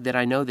anarchy that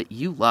I know that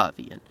you love,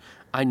 Ian.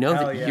 I know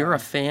Hell that yeah. you're a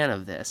fan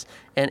of this,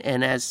 and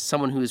as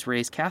someone who is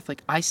raised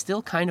Catholic, I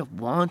still kind of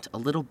want a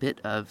little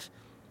bit of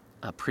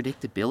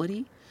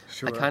predictability.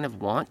 Sure. I kind of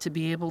want to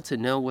be able to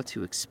know what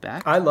to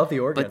expect. I love the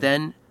organ. But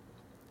then,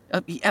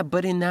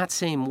 but in that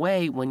same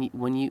way,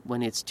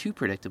 when it's too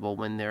predictable,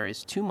 when there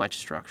is too much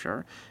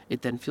structure,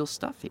 it then feels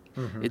stuffy.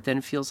 Mm-hmm. It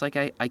then feels like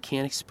I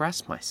can't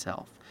express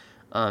myself.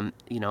 I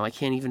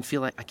can't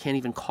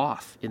even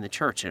cough in the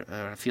church.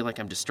 I feel like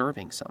I'm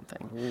disturbing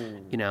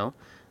something.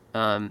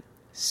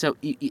 So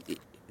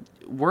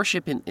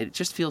worship, it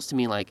just feels to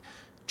me like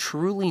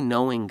truly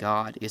knowing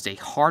God is a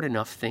hard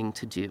enough thing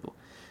to do.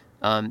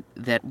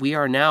 That we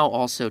are now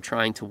also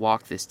trying to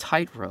walk this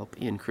tightrope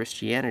in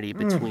Christianity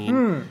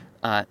between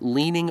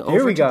leaning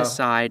over we to go. the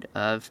side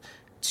of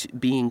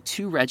being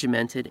too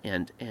regimented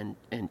and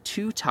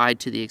too tied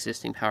to the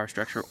existing power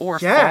structure, or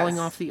Yes. falling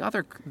off the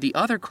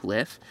other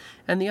cliff,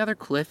 and the other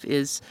cliff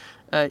is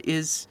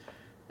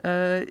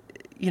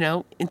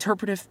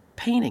interpretive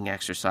painting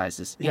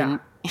exercises in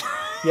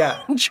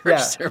Yeah. church Yeah.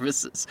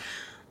 services.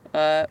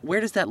 Where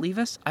does that leave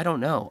us? I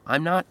don't know.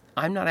 I'm not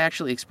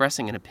actually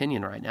expressing an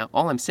opinion right now.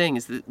 All I'm saying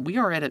is that we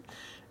are at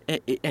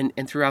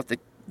and throughout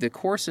the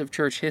course of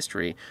church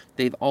history,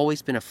 they've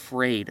always been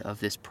afraid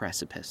of this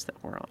precipice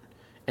that we're on.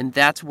 And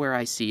that's where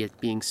I see it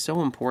being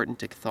so important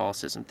to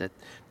Catholicism that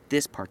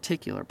this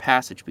particular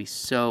passage be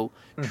so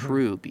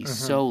true, be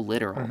so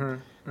literal.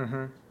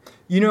 Can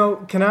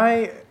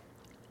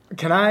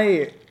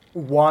I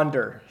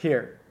wander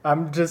here?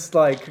 I'm just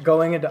like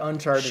going into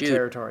uncharted Shoot.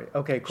 territory.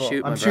 Okay, cool.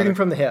 Shoot, I'm my shooting brother.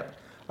 from the hip.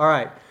 All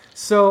right.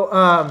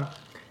 So,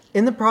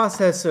 in the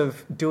process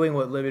of doing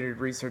what limited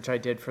research I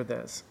did for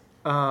this,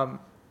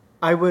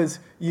 I was,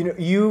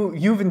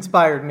 you've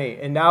inspired me,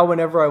 and now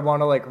whenever I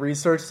want to like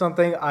research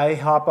something, I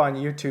hop on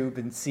YouTube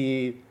and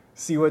see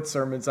what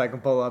sermons I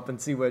can pull up and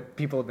see what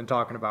people have been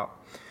talking about.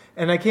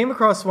 And I came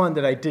across one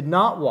that I did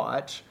not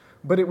watch,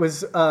 but it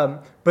was,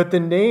 but the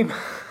name,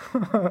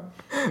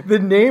 the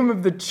name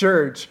of the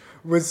church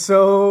was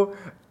so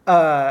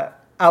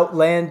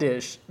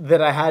outlandish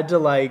that I had to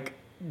like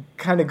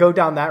kind of go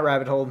down that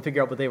rabbit hole and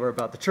figure out what they were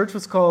about. The church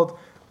was called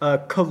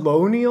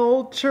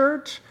Colonial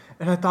Church.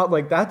 And I thought,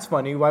 like, that's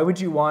funny. Why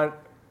would you want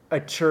a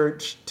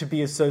church to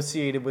be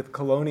associated with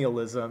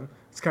colonialism?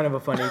 It's kind of a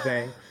funny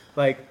thing.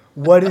 Like,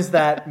 what does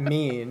that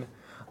mean?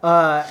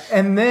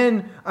 And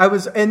then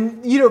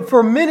for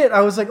a minute I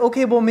was like,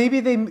 okay, well, maybe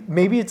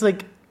it's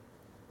like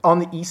on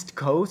the East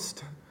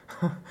Coast.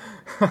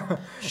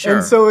 Sure.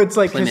 And so it's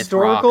like Plymouth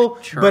historical,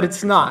 Rock Church but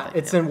it's or not. something,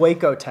 It's in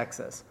Waco,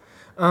 Texas.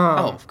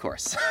 Of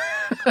course.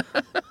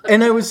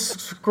 And I was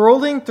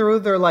scrolling through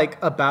their like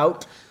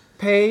about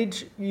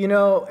page, and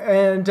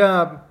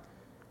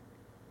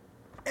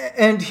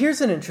here's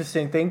an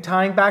interesting thing,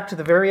 tying back to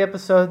the very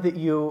episode that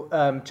you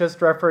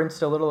just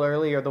referenced a little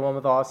earlier, the one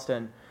with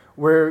Austin,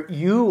 where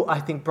you,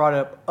 I think, brought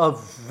up a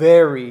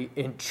very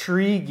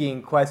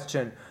intriguing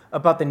question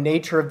about the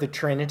nature of the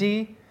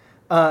Trinity,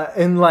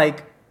 and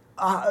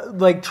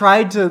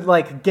tried to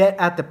like get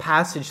at the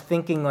passage,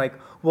 thinking like,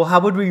 well, how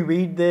would we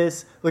read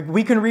this? Like,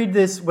 we can read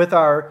this with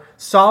our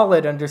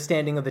solid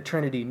understanding of the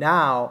Trinity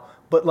now,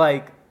 but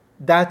like,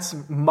 that's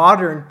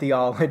modern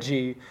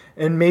theology,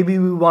 and maybe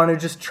we want to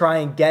just try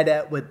and get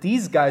at what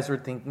these guys were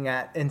thinking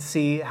at and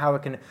see how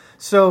it can.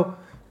 So,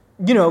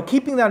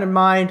 keeping that in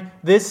mind,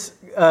 this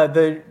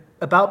the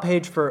about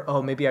page for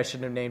maybe I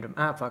shouldn't have named him.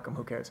 Fuck him.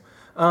 Who cares?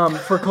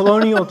 For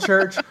Colonial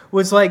Church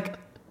was like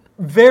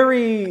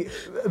very,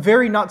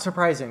 very not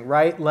surprising,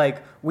 right?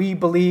 Like, we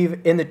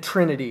believe in the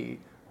Trinity,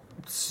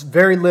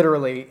 very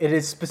literally. It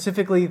is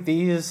specifically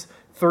these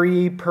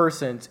three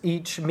persons.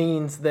 Each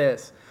means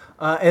this.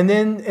 And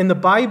then in the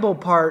Bible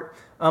part,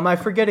 I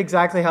forget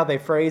exactly how they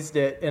phrased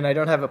it, and I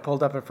don't have it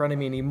pulled up in front of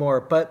me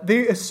anymore, but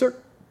they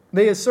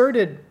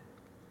asserted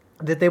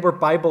that they were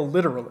Bible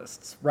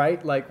literalists,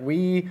 right? Like,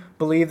 we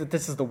believe that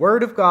this is the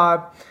Word of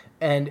God,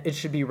 and it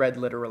should be read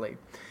literally.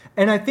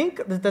 And I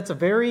think that that's a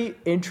very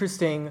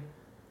interesting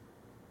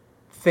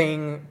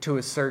thing to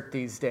assert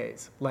these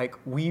days. Like,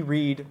 we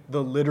read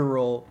the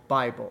literal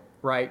Bible,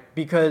 right?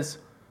 Because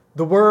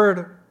the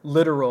word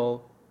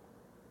literal,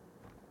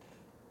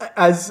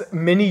 as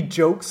many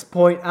jokes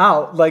point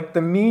out, like,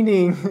 the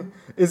meaning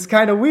is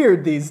kind of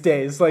weird these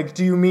days. Like,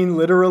 do you mean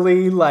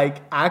literally, like,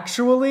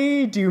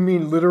 actually? Do you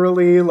mean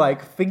literally,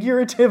 like,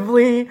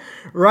 figuratively,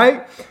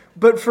 right?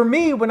 But for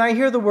me, when I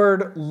hear the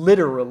word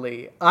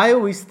literally, I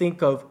always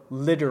think of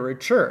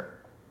literature.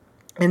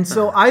 And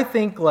so I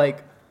think,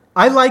 like,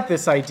 I like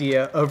this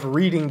idea of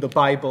reading the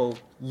Bible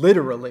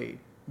literally,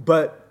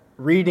 but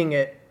reading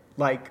it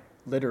like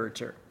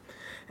literature.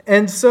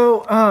 And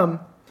so,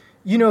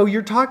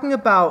 you're talking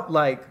about,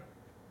 like,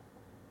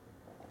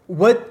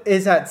 what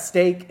is at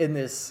stake in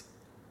this.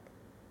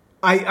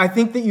 I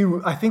think that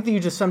you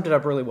just summed it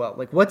up really well.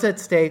 Like, what's at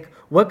stake,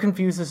 what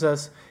confuses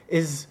us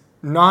is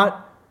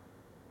not.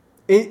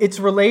 It's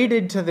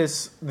related to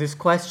this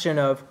question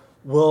of,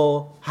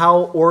 well,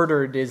 how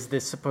ordered is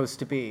this supposed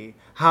to be?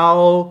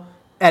 How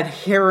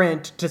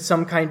adherent to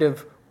some kind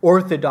of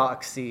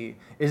orthodoxy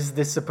is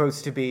this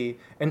supposed to be?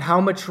 And how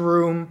much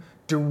room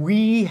do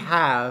we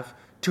have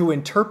to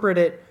interpret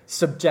it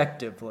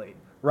subjectively,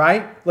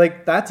 right?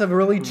 Like, that's a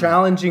really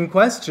challenging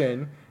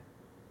question.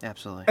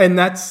 Absolutely. And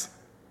that's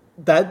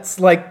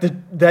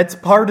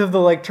part of the,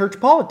 like, church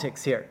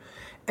politics here.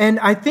 And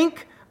I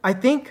think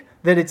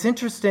that it's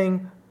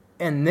interesting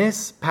in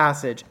this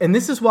passage, and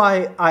this is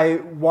why I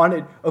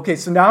wanted, okay,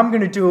 so now I'm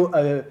going to do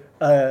a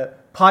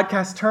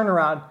podcast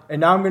turnaround,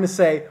 and now I'm going to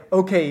say,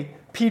 okay,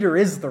 Peter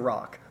is the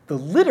rock, the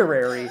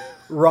literary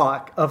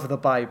rock of the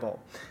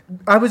Bible.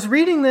 I was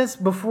reading this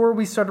before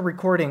we started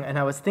recording, and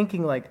I was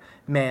thinking, like,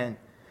 man,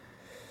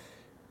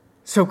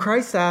 so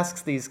Christ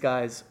asks these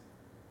guys,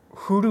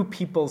 who do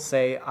people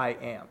say I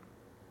am?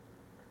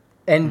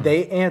 And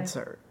they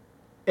answer.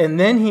 And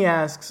then he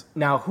asks,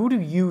 now, who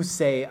do you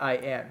say I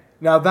am?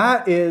 Now,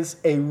 that is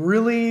a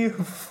really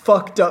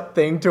fucked up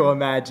thing to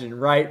imagine,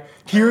 right?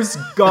 Here's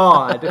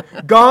God.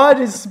 God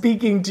is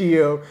speaking to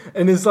you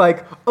and is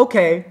like,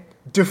 okay,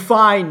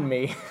 define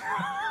me.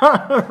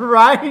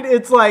 Right?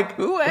 It's like,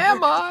 who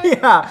am I?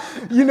 Yeah.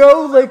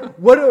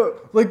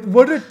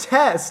 What a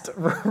test,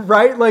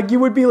 right? Like, you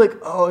would be like,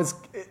 oh,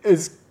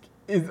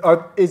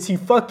 is he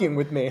fucking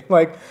with me?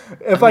 Like,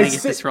 if I'm gonna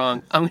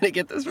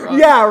get this wrong.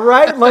 Yeah,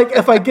 right? Like,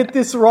 if I get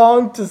this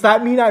wrong, does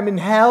that mean I'm in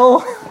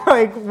hell?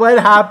 Like, what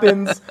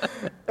happens?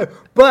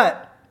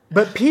 But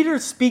Peter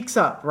speaks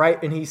up,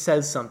 right? And he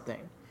says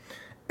something.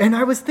 And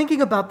I was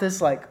thinking about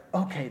this, like,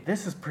 okay,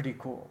 this is pretty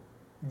cool.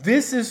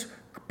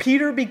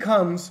 Peter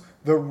becomes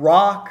the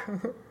rock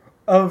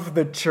of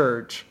the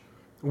church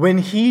when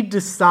he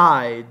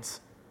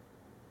decides,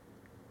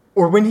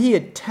 or when he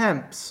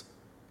attempts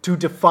to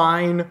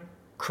define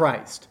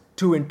Christ,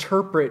 to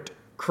interpret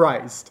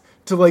Christ,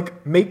 to,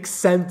 like, make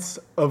sense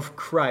of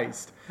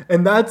Christ.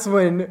 And that's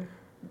when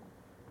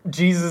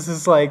Jesus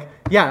is like,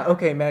 yeah,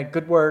 okay, man,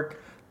 good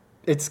work.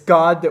 It's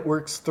God that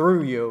works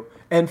through you.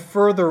 And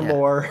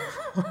furthermore,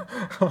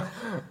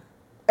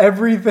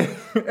 everything,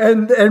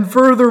 and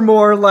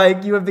furthermore,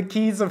 like, you have the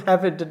keys of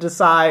heaven to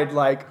decide,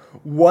 like,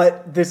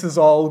 what this is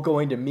all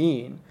going to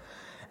mean.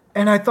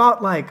 And I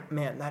thought, like,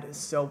 man, that is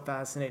so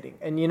fascinating.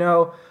 And,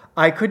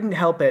 I couldn't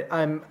help it.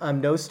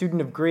 I'm no student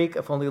of Greek,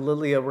 if only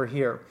Lilia were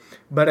here.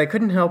 But I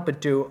couldn't help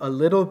but do a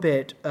little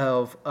bit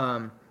of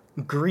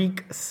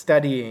Greek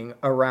studying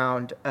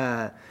around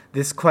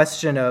this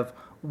question of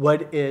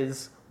what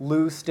is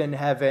loosed in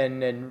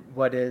heaven and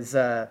what is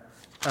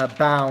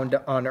bound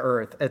on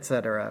earth,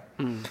 etc.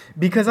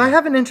 Because I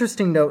have an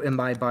interesting note in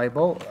my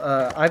Bible.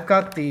 I've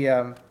got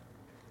the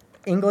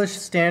English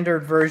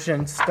Standard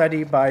Version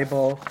Study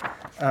Bible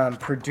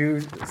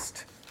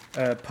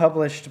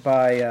published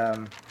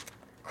by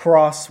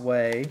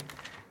Crossway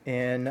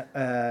in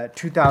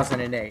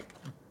 2008.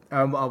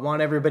 I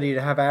want everybody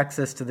to have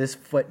access to this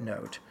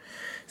footnote.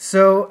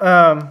 So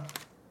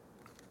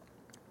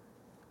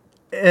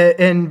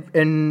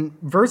in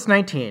verse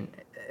 19,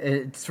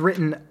 it's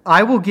written,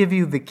 I will give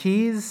you the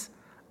keys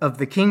of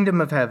the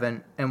kingdom of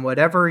heaven, and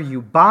whatever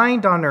you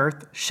bind on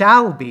earth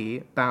shall be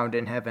bound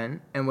in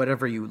heaven, and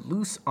whatever you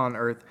loose on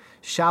earth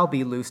shall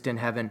be loosed in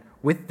heaven,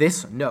 with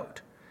this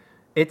note.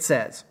 It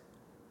says,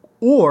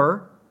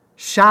 or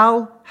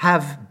shall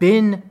have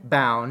been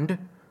bound,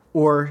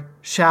 or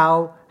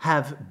shall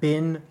have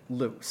been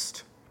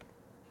loosed.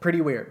 Pretty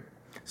weird.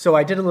 So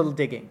I did a little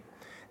digging,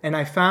 and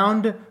I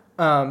found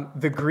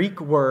the Greek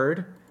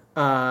word.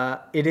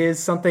 It is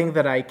something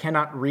that I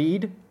cannot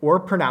read or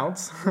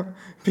pronounce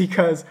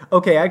because,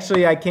 okay,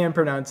 actually I can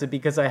pronounce it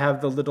because I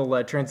have the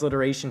little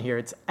transliteration here.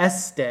 It's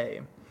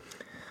este.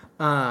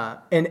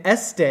 And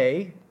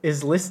este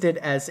is listed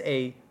as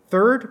a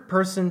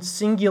third-person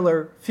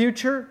singular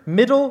future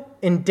middle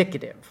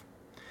indicative.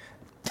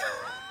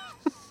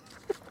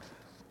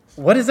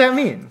 What does that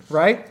mean,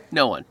 right?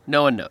 No one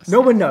knows.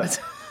 No one knows.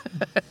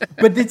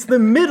 But it's the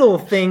middle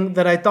thing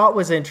that I thought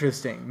was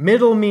interesting.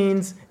 Middle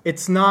means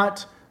it's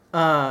not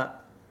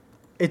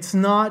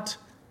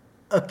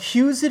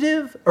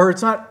accusative, or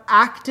it's not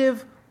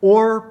active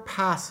or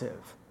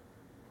passive.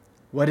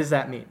 What does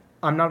that mean?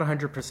 I'm not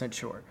 100%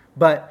 sure.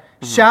 But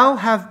shall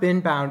have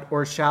been bound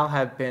or shall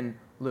have been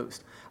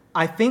loosed.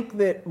 I think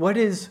that what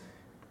is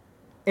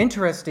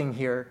interesting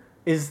here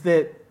is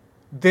that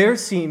there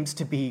seems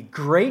to be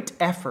great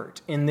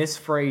effort in this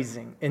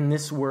phrasing, in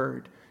this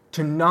word,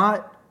 to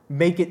not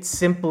make it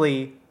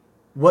simply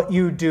what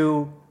you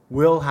do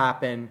will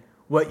happen,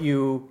 what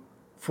you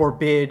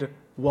forbid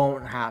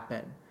won't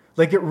happen.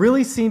 Like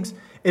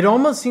it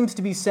almost seems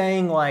to be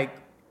saying like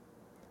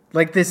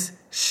this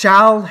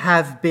shall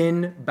have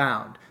been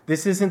bound.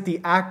 This isn't the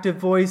active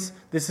voice.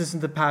 This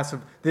isn't the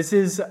passive. This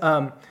is,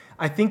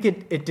 I think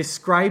it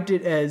described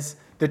it as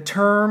the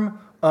term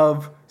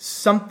of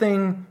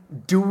something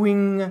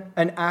doing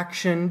an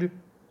action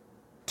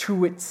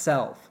to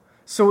itself.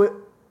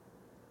 So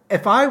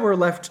if I were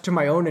left to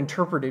my own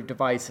interpretive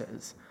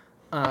devices,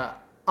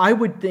 I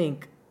would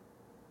think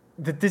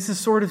that this is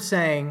sort of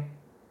saying,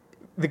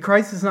 the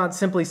Christ is not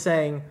simply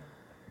saying,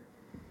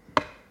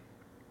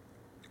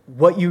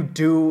 what you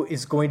do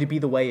is going to be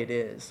the way it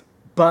is,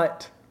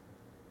 but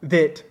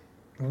that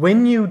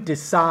when you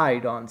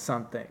decide on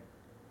something,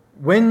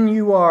 when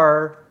you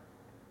are,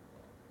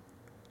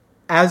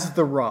 as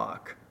the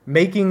rock,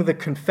 making the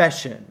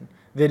confession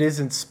that is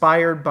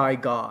inspired by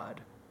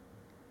God,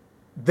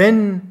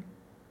 then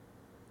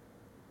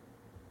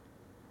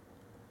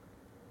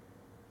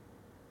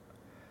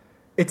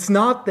it's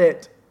not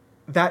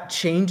that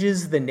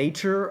changes the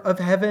nature of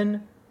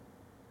heaven,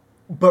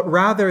 but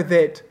rather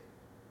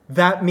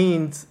that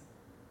means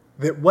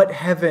that what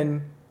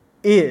heaven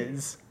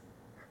is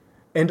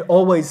and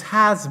always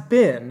has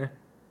been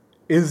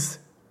is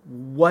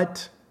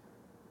what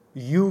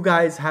you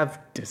guys have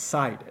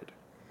decided.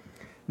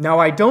 Now,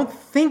 I don't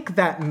think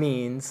that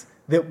means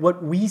that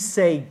what we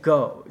say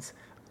goes.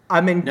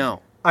 I mean,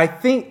 no. I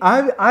think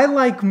I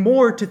like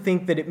more to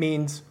think that it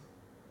means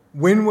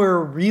when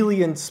we're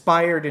really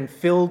inspired and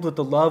filled with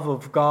the love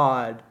of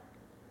God,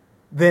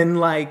 then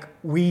like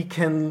we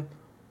can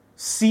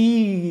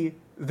see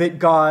that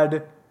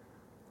God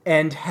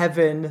and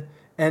heaven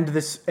and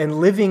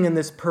living in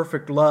this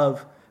perfect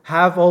love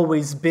have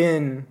always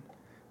been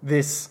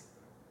this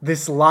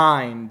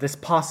line, this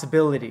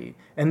possibility,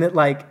 and that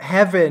like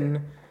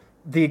heaven,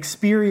 the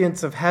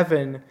experience of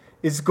heaven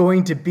is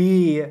going to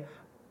be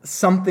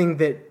something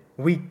that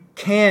we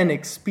can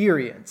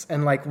experience.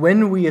 And like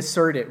when we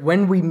assert it,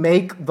 when we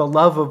make the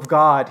love of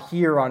God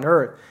here on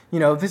earth,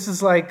 this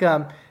is like, you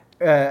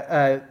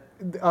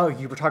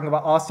were talking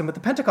about Austin with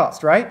the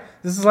Pentecost, right?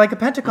 This is like a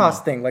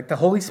Pentecost thing, like the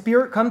Holy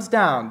Spirit comes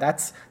down.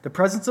 That's the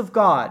presence of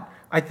God.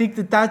 I think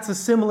that that's a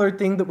similar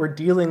thing that we're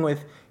dealing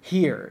with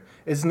here.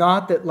 Is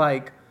not that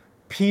like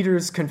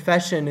Peter's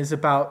confession is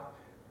about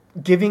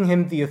giving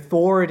him the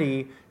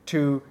authority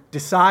to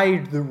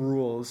decide the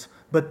rules,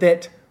 but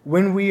that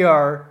when we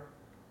are,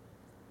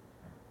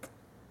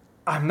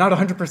 I'm not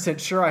 100%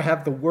 sure I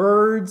have the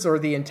words or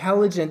the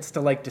intelligence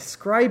to like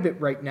describe it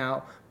right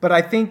now, but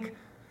I think,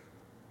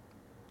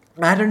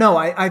 I don't know,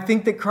 I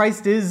think that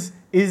Christ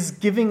is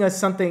giving us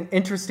something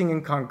interesting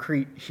and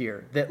concrete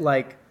here, that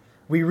like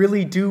we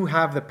really do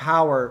have the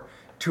power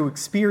to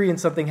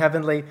experience something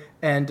heavenly,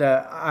 and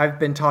I've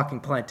been talking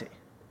plenty.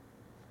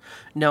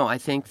 No, I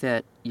think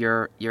that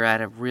you're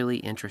at a really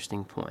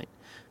interesting point,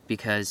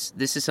 because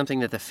this is something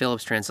that the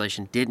Phillips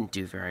translation didn't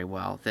do very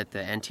well, that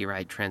the N.T.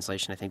 Wright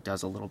translation, I think,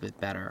 does a little bit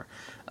better.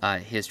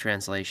 His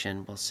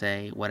translation will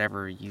say,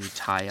 whatever you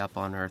tie up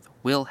on earth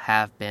will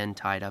have been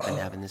tied up in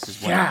heaven. This is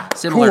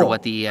similar to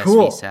what the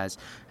ESV says.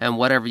 And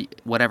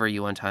whatever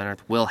you untie on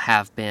earth will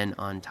have been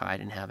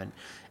untied in heaven,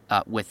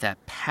 with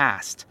that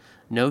past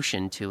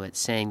notion to it,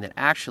 saying that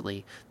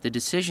actually the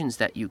decisions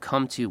that you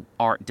come to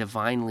are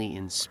divinely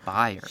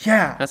inspired.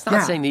 Yeah. That's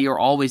not saying that you're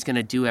always going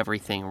to do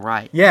everything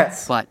right.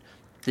 Yes. But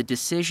the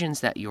decisions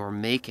that you're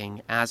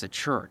making as a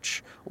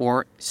church,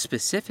 or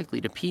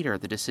specifically to Peter,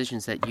 the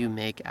decisions that you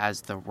make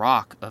as the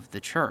rock of the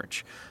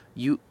church,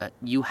 you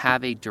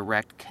have a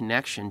direct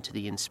connection to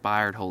the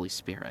inspired Holy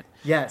Spirit.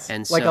 Yes,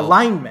 and like so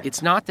alignment.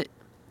 It's not that,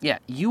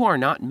 you are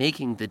not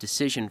making the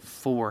decision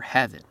for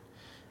heaven.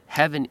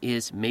 Heaven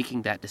is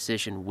making that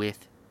decision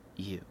with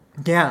you.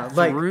 Yeah,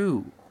 like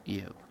through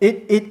you.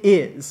 It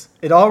is.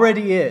 It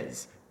already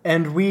is.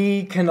 And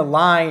we can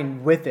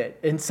align with it.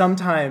 And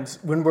sometimes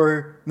when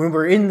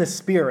we're in the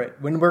Spirit,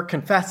 when we're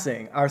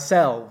confessing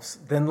ourselves,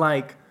 then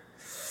like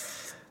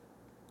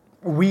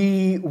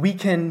we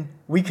can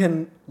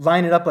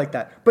line it up like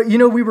that. But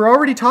we were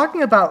already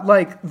talking about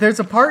like there's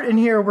a part in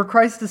here where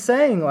Christ is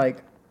saying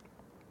like,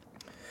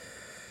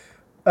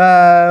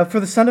 for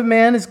the Son of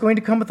Man is going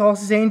to come with all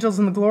his angels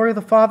in the glory of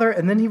the Father,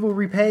 and then he will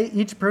repay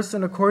each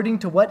person according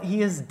to what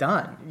he has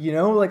done.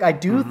 Like I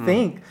do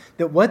think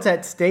that what's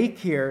at stake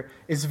here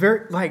is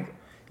very like,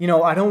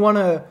 I don't want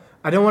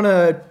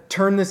to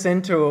turn this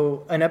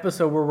into an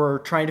episode where we're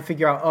trying to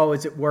figure out,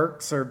 is it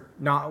works or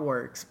not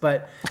works?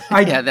 But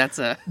that's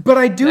a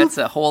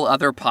whole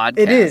other podcast.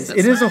 It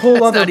is a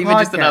whole other podcast. It's not even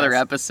just another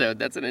episode.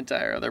 That's an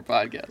entire other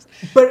podcast.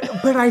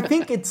 But I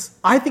think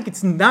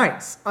it's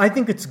nice. I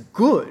think it's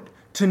good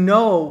to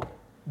know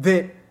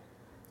that,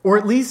 or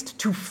at least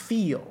to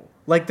feel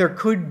Like there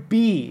could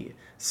be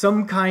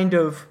some kind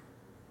of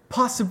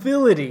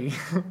possibility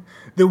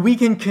that we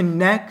can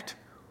connect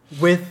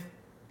with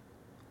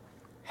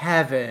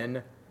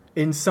heaven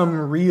in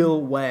some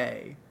real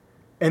way.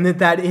 And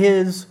that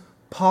is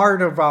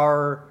part of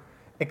our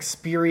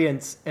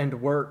experience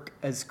and work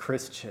as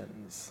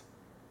Christians.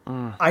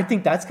 I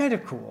think that's kind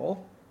of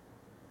cool.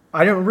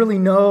 I don't really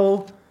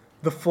know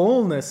the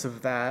fullness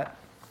of that.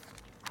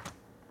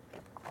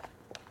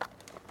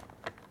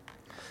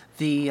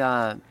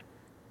 The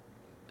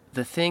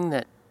thing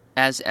that,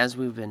 as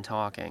we've been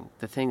talking,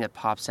 the thing that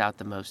pops out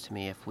the most to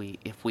me,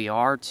 if we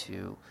are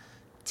to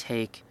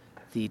take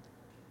the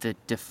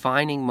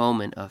defining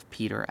moment of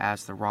Peter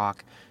as the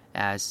rock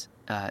as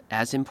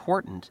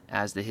important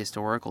as the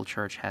historical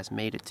church has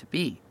made it to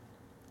be,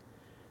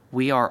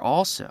 we are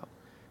also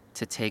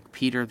to take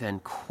Peter then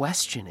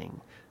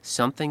questioning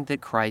something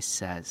that Christ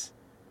says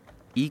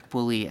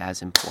equally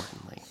as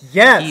importantly.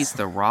 Yes. He's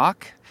the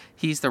rock,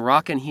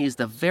 and he's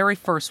the very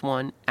first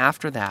one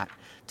after that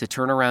to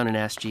turn around and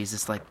ask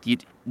Jesus, like,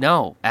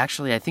 no,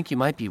 actually, I think you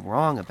might be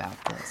wrong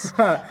about this.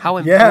 How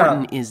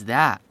important is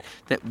that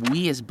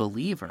we as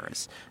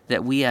believers,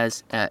 that we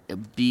as,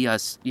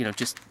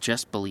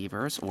 just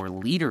believers or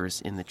leaders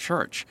in the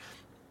church,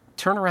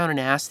 turn around and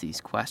ask these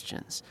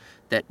questions,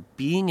 that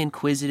being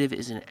inquisitive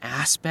is an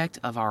aspect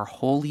of our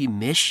holy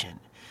mission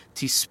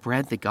to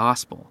spread the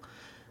gospel.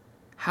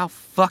 How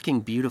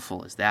fucking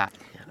beautiful is that,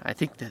 man? I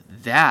think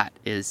that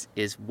is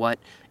what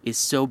is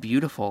so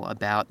beautiful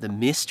about the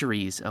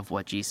mysteries of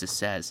what Jesus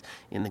says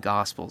in the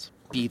Gospels,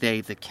 be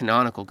they the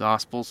canonical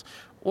Gospels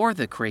or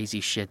the crazy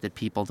shit that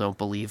people don't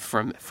believe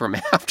from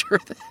after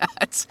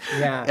that.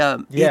 Yeah.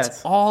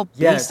 It's all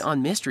based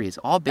on mystery. It's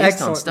all based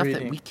Excellent on stuff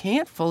reading. that we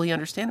can't fully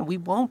understand, and we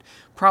won't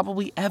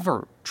probably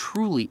ever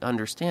truly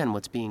understand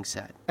what's being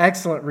said.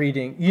 Excellent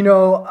reading. You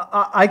know,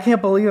 I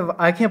can't believe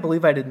I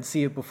didn't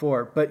see it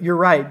before, but you're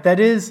right. That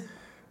is,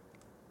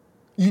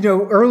 you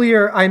know,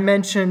 earlier I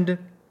mentioned,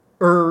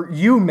 or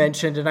you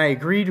mentioned, and I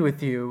agreed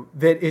with you,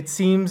 that it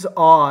seems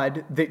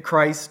odd that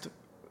Christ,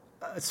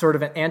 sort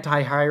of an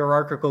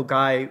anti-hierarchical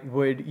guy,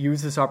 would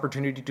use this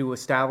opportunity to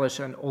establish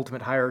an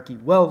ultimate hierarchy.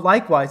 Well,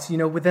 likewise, you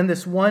know, within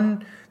this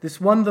one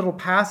little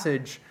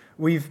passage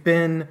we've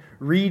been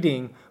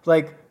reading,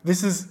 like,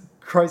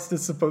 Christ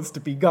is supposed to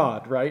be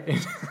God, right?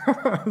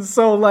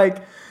 So,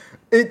 like,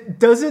 it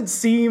doesn't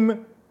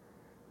seem,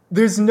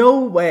 there's no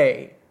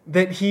way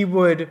that he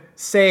would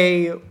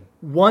say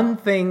one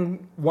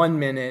thing 1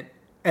 minute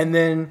and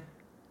then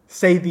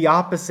say the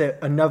opposite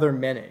another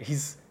minute.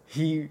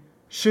 He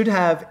should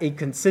have a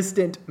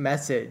consistent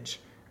message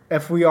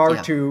if we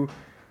are to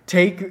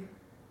take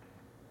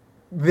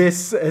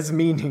this as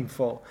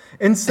meaningful.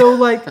 And so,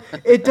 like,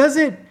 it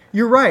doesn't,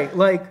 you're right,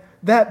 like,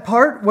 that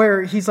part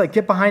where he's like,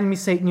 get behind me,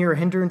 Satan, you're a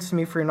hindrance to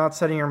me, for you're not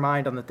setting your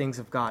mind on the things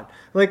of God.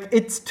 Like,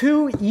 it's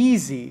too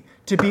easy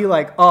to be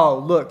like, oh,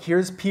 look,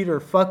 here's Peter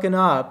fucking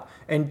up,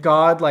 and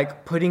God,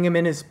 like, putting him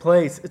in his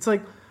place. It's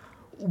like,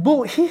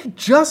 well, he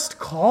just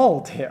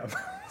called him,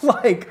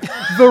 like,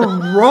 the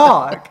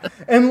rock,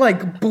 and,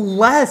 like,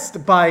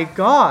 blessed by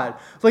God.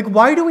 Like,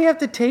 why do we have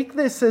to take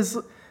this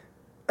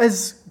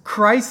as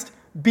Christ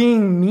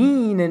being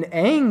mean and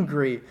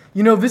angry?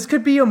 You know, this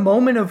could be a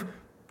moment of,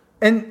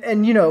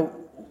 and you know,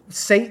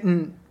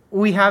 Satan,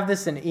 we have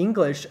this in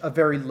English, a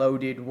very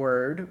loaded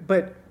word,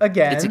 but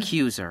again, it's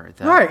accuser,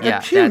 though. Right, yeah,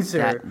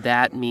 accuser.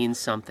 That means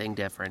something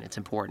different. It's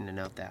important to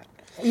note that.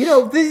 You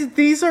know,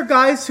 these are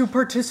guys who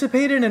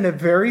participated in a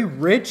very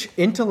rich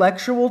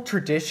intellectual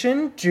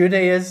tradition,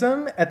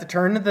 Judaism, at the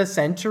turn of the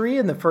century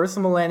in the first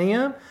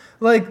millennium.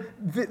 Like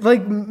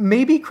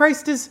maybe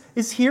Christ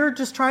is here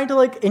just trying to,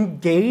 like,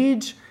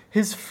 engage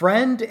his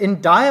friend in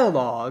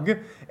dialogue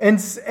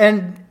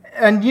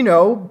and you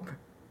know,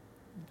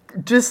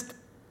 just,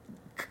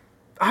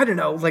 I don't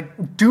know,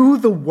 like, do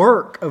the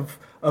work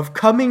of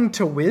coming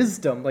to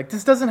wisdom. Like,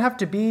 this doesn't have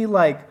to be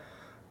like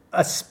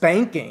a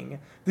spanking.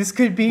 This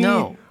could be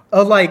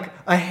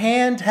a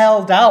hand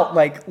held out,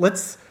 like,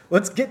 let's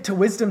get to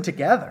wisdom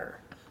together.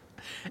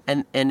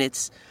 And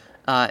it's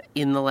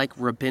in the, like,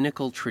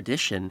 rabbinical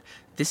tradition,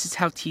 this is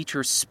how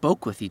teachers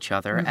spoke with each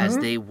other as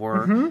they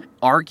were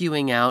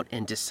arguing out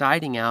and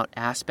deciding out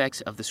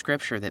aspects of the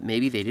scripture that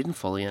maybe they didn't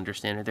fully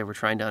understand or they were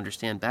trying to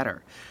understand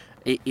better.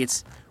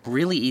 It's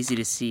really easy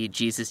to see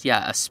Jesus,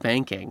 a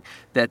spanking,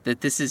 that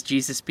this is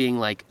Jesus being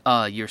like,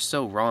 you're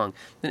so wrong.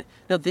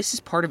 No, this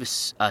is part of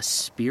a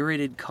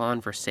spirited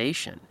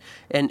conversation.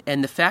 And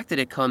the fact that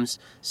it comes,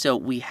 so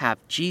we have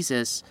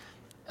Jesus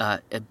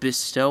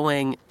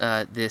bestowing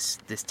this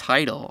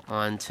title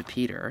onto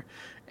Peter,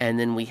 and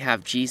then we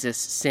have Jesus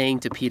saying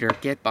to Peter,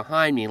 get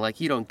behind me,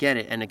 like, you don't get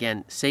it. And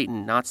again,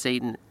 Satan, not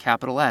Satan,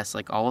 capital S,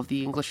 like all of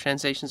the English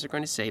translations are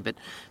going to say, but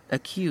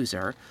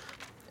accuser.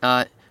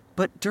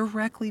 But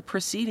directly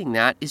preceding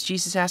that is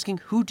Jesus asking,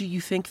 who do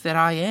you think that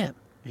I am?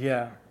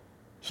 Yeah.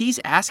 He's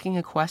asking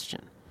a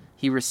question.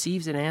 He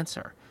receives an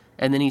answer.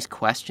 And then he's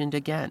questioned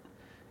again.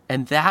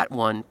 And that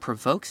one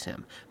provokes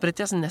him. But it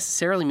doesn't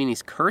necessarily mean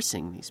he's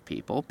cursing these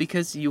people,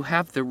 because you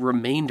have the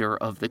remainder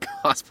of the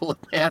Gospel of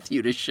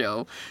Matthew to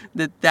show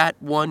that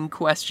one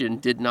question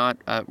did not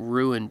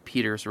ruin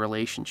Peter's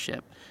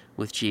relationship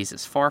with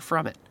Jesus. Far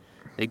from it.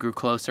 They grew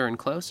closer and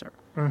closer.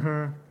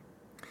 Mm-hmm.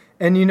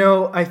 And,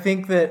 I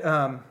think that,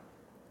 I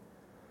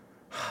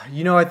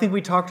think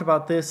we talked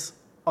about this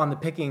on the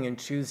picking and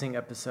choosing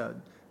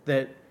episode,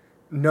 that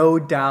no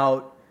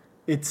doubt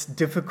it's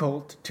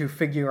difficult to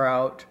figure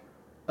out,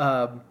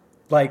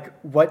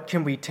 what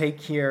can we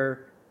take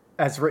here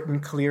as written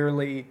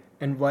clearly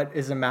and what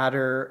is a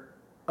matter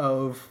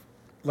of,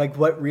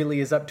 what really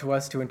is up to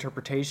us to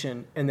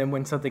interpretation. And then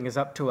when something is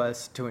up to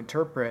us to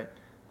interpret,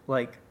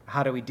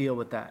 how do we deal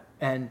with that?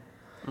 And,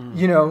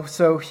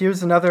 so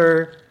here's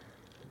another,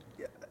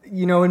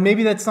 and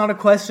maybe that's not a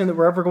question that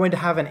we're ever going to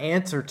have an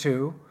answer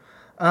to.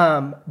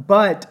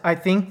 But I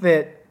think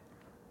that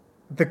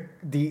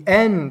the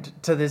end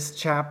to this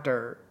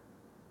chapter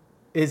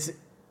is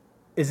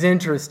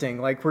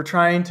interesting. We're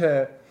trying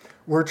to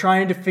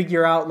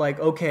figure out,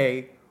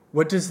 okay,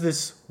 what does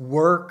this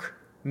work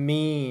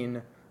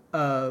mean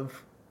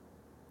of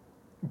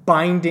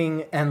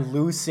binding and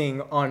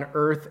loosing on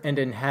earth and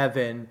in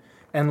heaven,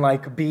 and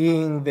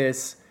being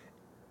this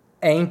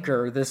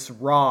anchor, this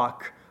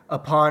rock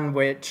upon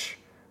which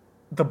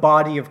the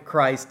body of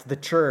Christ, the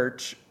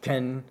church,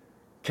 can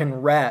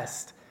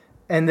rest.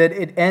 And that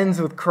it ends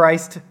with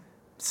Christ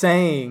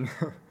saying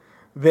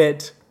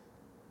that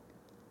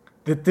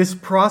this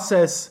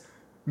process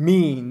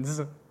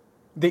means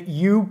that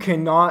you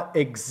cannot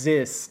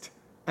exist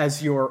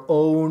as your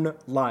own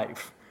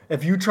life.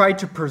 If you try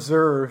to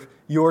preserve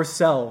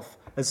yourself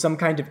as some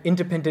kind of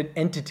independent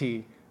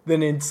entity,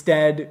 then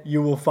instead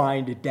you will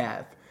find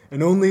death.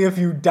 And only if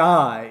you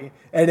die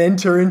and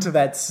enter into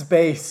that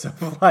space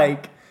of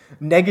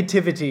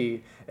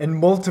negativity and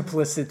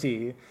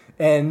multiplicity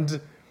and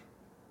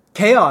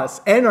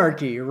chaos,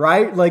 anarchy,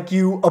 right?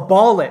 You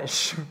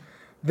abolish,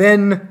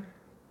 then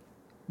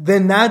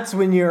that's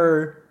when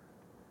you're,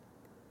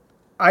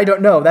 I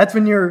don't know, that's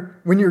when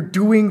you're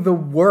doing the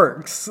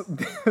works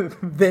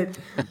that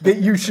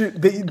you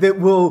should, that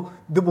will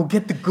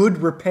get the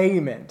good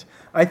repayment.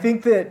 I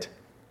think that,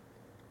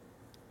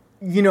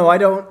 I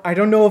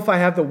don't know if I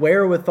have the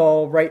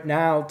wherewithal right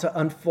now to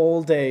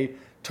unfold a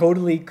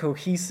totally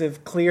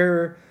cohesive,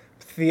 clear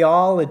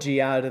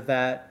theology out of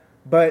that,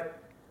 but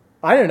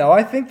I don't know.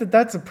 I think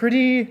that's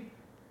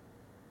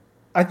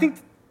I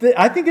think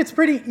it's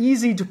pretty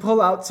easy to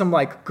pull out some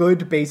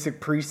good basic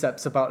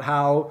precepts about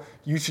how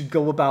you should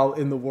go about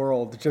in the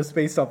world just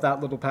based off that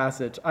little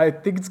passage. I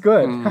think it's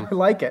good. I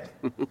like it.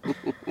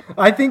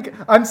 I think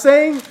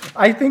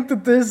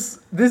that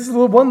this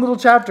little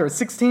chapter,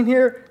 16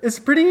 here, is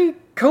pretty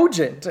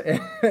cogent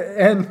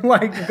and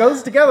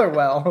goes together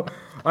well.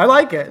 I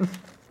like it.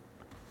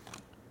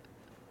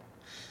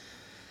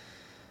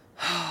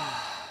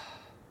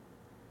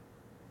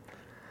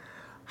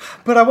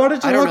 But I wanted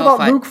to talk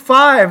about Luke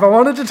 5. I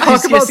wanted to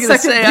talk about 2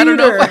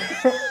 Peter.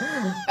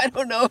 I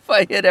don't know if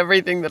I hit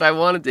everything that I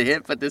wanted to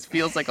hit, but this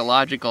feels like a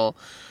logical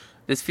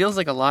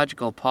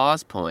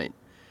pause point.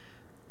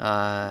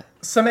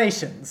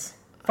 Summations.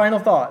 Final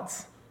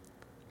thoughts.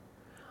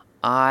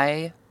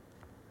 I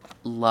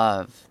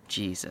love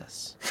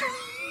Jesus.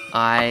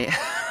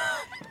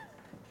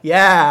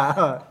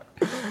 Yeah.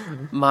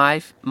 My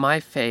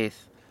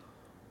faith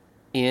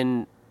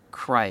in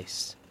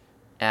Christ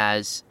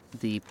as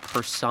the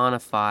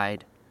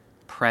personified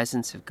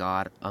presence of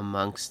God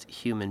amongst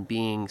human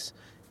beings,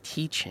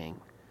 teaching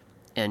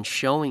and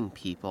showing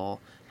people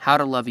how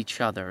to love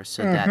each other,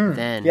 so that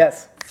then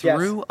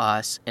through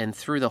us and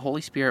through the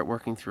Holy Spirit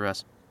working through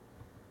us,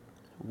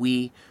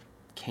 we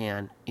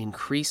can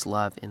increase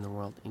love in the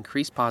world,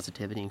 increase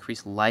positivity,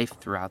 increase life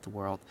throughout the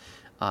world,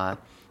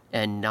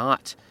 and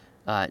not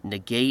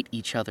negate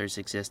each other's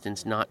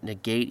existence, not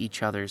negate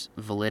each other's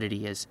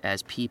validity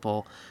as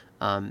people,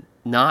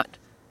 not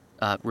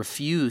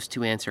refuse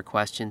to answer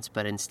questions,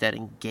 but instead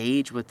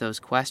engage with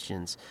those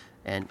questions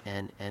and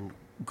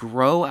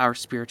grow our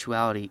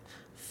spirituality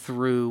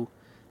through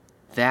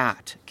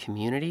that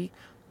community.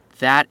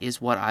 That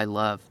is what I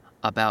love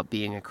about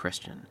being a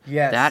Christian.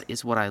 Yes. That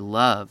is what I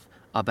love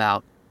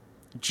about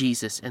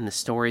Jesus and the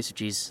stories of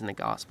Jesus in the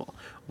gospel.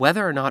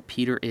 Whether or not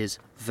Peter is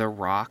the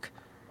rock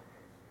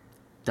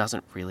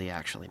doesn't really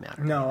actually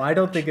matter. No, I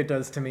don't think it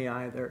does to me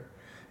either.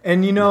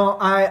 And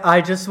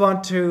I just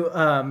want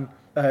to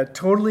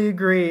totally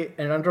agree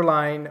and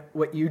underline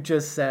what you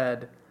just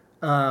said,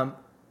 and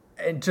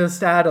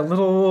just add a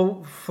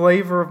little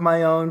flavor of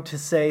my own to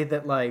say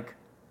that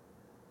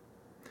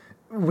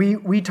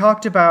we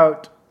talked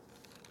about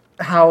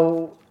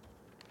how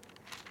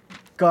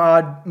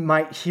God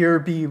might here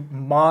be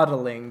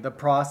modeling the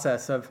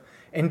process of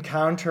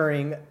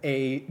encountering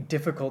a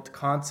difficult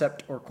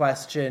concept or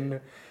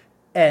question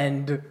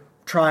and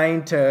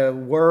trying to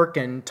work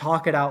and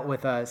talk it out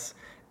with us.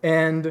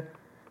 And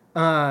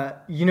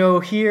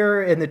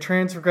here in the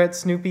Trans Regret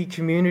Snoopy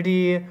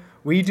community,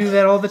 we do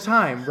that all the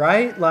time,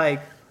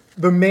 right?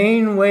 the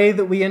main way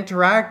that we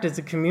interact as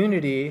a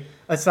community,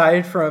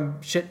 aside from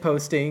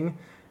shitposting,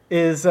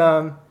 is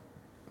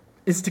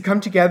to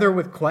come together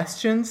with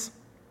questions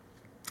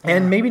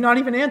and maybe not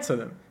even answer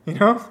them. You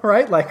know,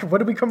 right? Like, what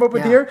did we come up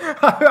with here?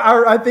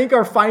 I think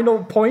our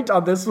final point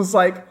on this was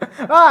like,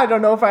 I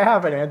don't know if I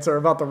have an answer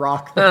about the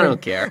rock thing. I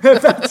don't care.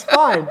 That's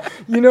fine.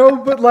 You know,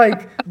 but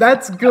like,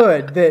 that's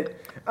good that,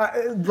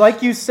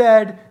 like you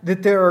said,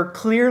 that there are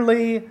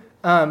clearly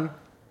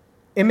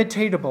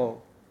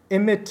imitable,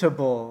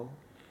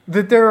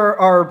 that there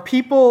are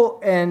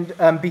people and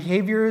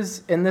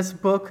behaviors in this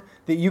book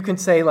that you can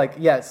say like,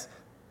 yes,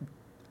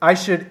 I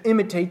should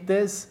imitate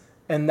this,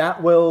 and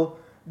that will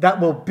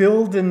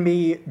build in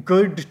me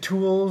good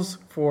tools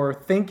for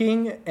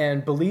thinking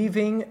and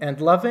believing and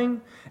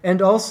loving,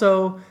 and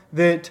also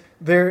that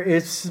there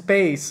is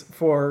space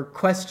for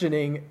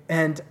questioning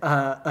and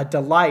a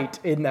delight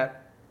in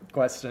that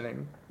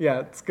questioning. Yeah,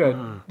 it's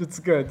good. It's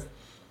good.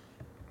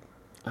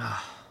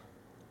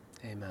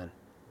 Amen.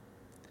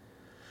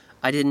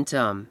 I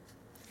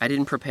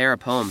didn't prepare a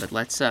poem, but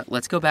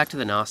let's go back to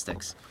the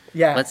Gnostics.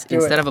 Yeah.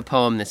 Instead of a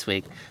poem this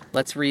week,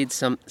 let's read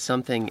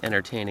something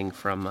entertaining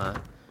from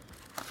our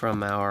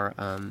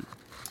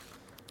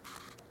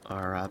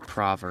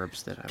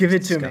proverbs that I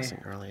was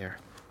discussing earlier.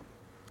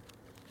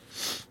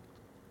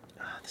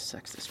 The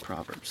Sextus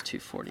Proverbs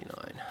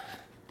 249.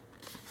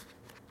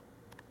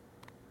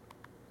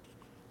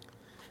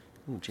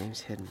 Ooh, James'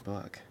 hidden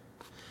book.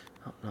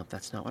 Oh no,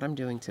 that's not what I'm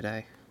doing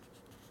today.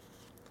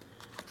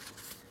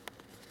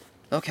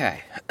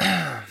 Okay.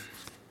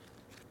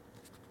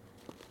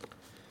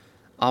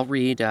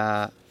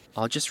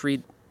 I'll just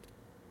read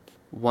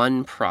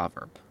one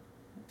proverb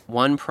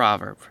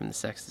from the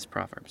Sextus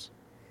Proverbs.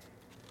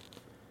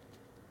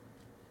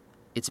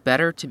 It's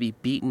better to be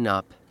beaten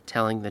up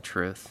telling the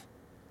truth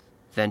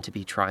than to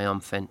be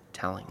triumphant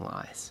telling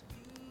lies.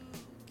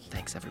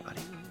 Thanks,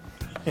 everybody.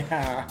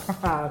 Yeah,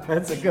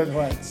 that's a good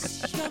one.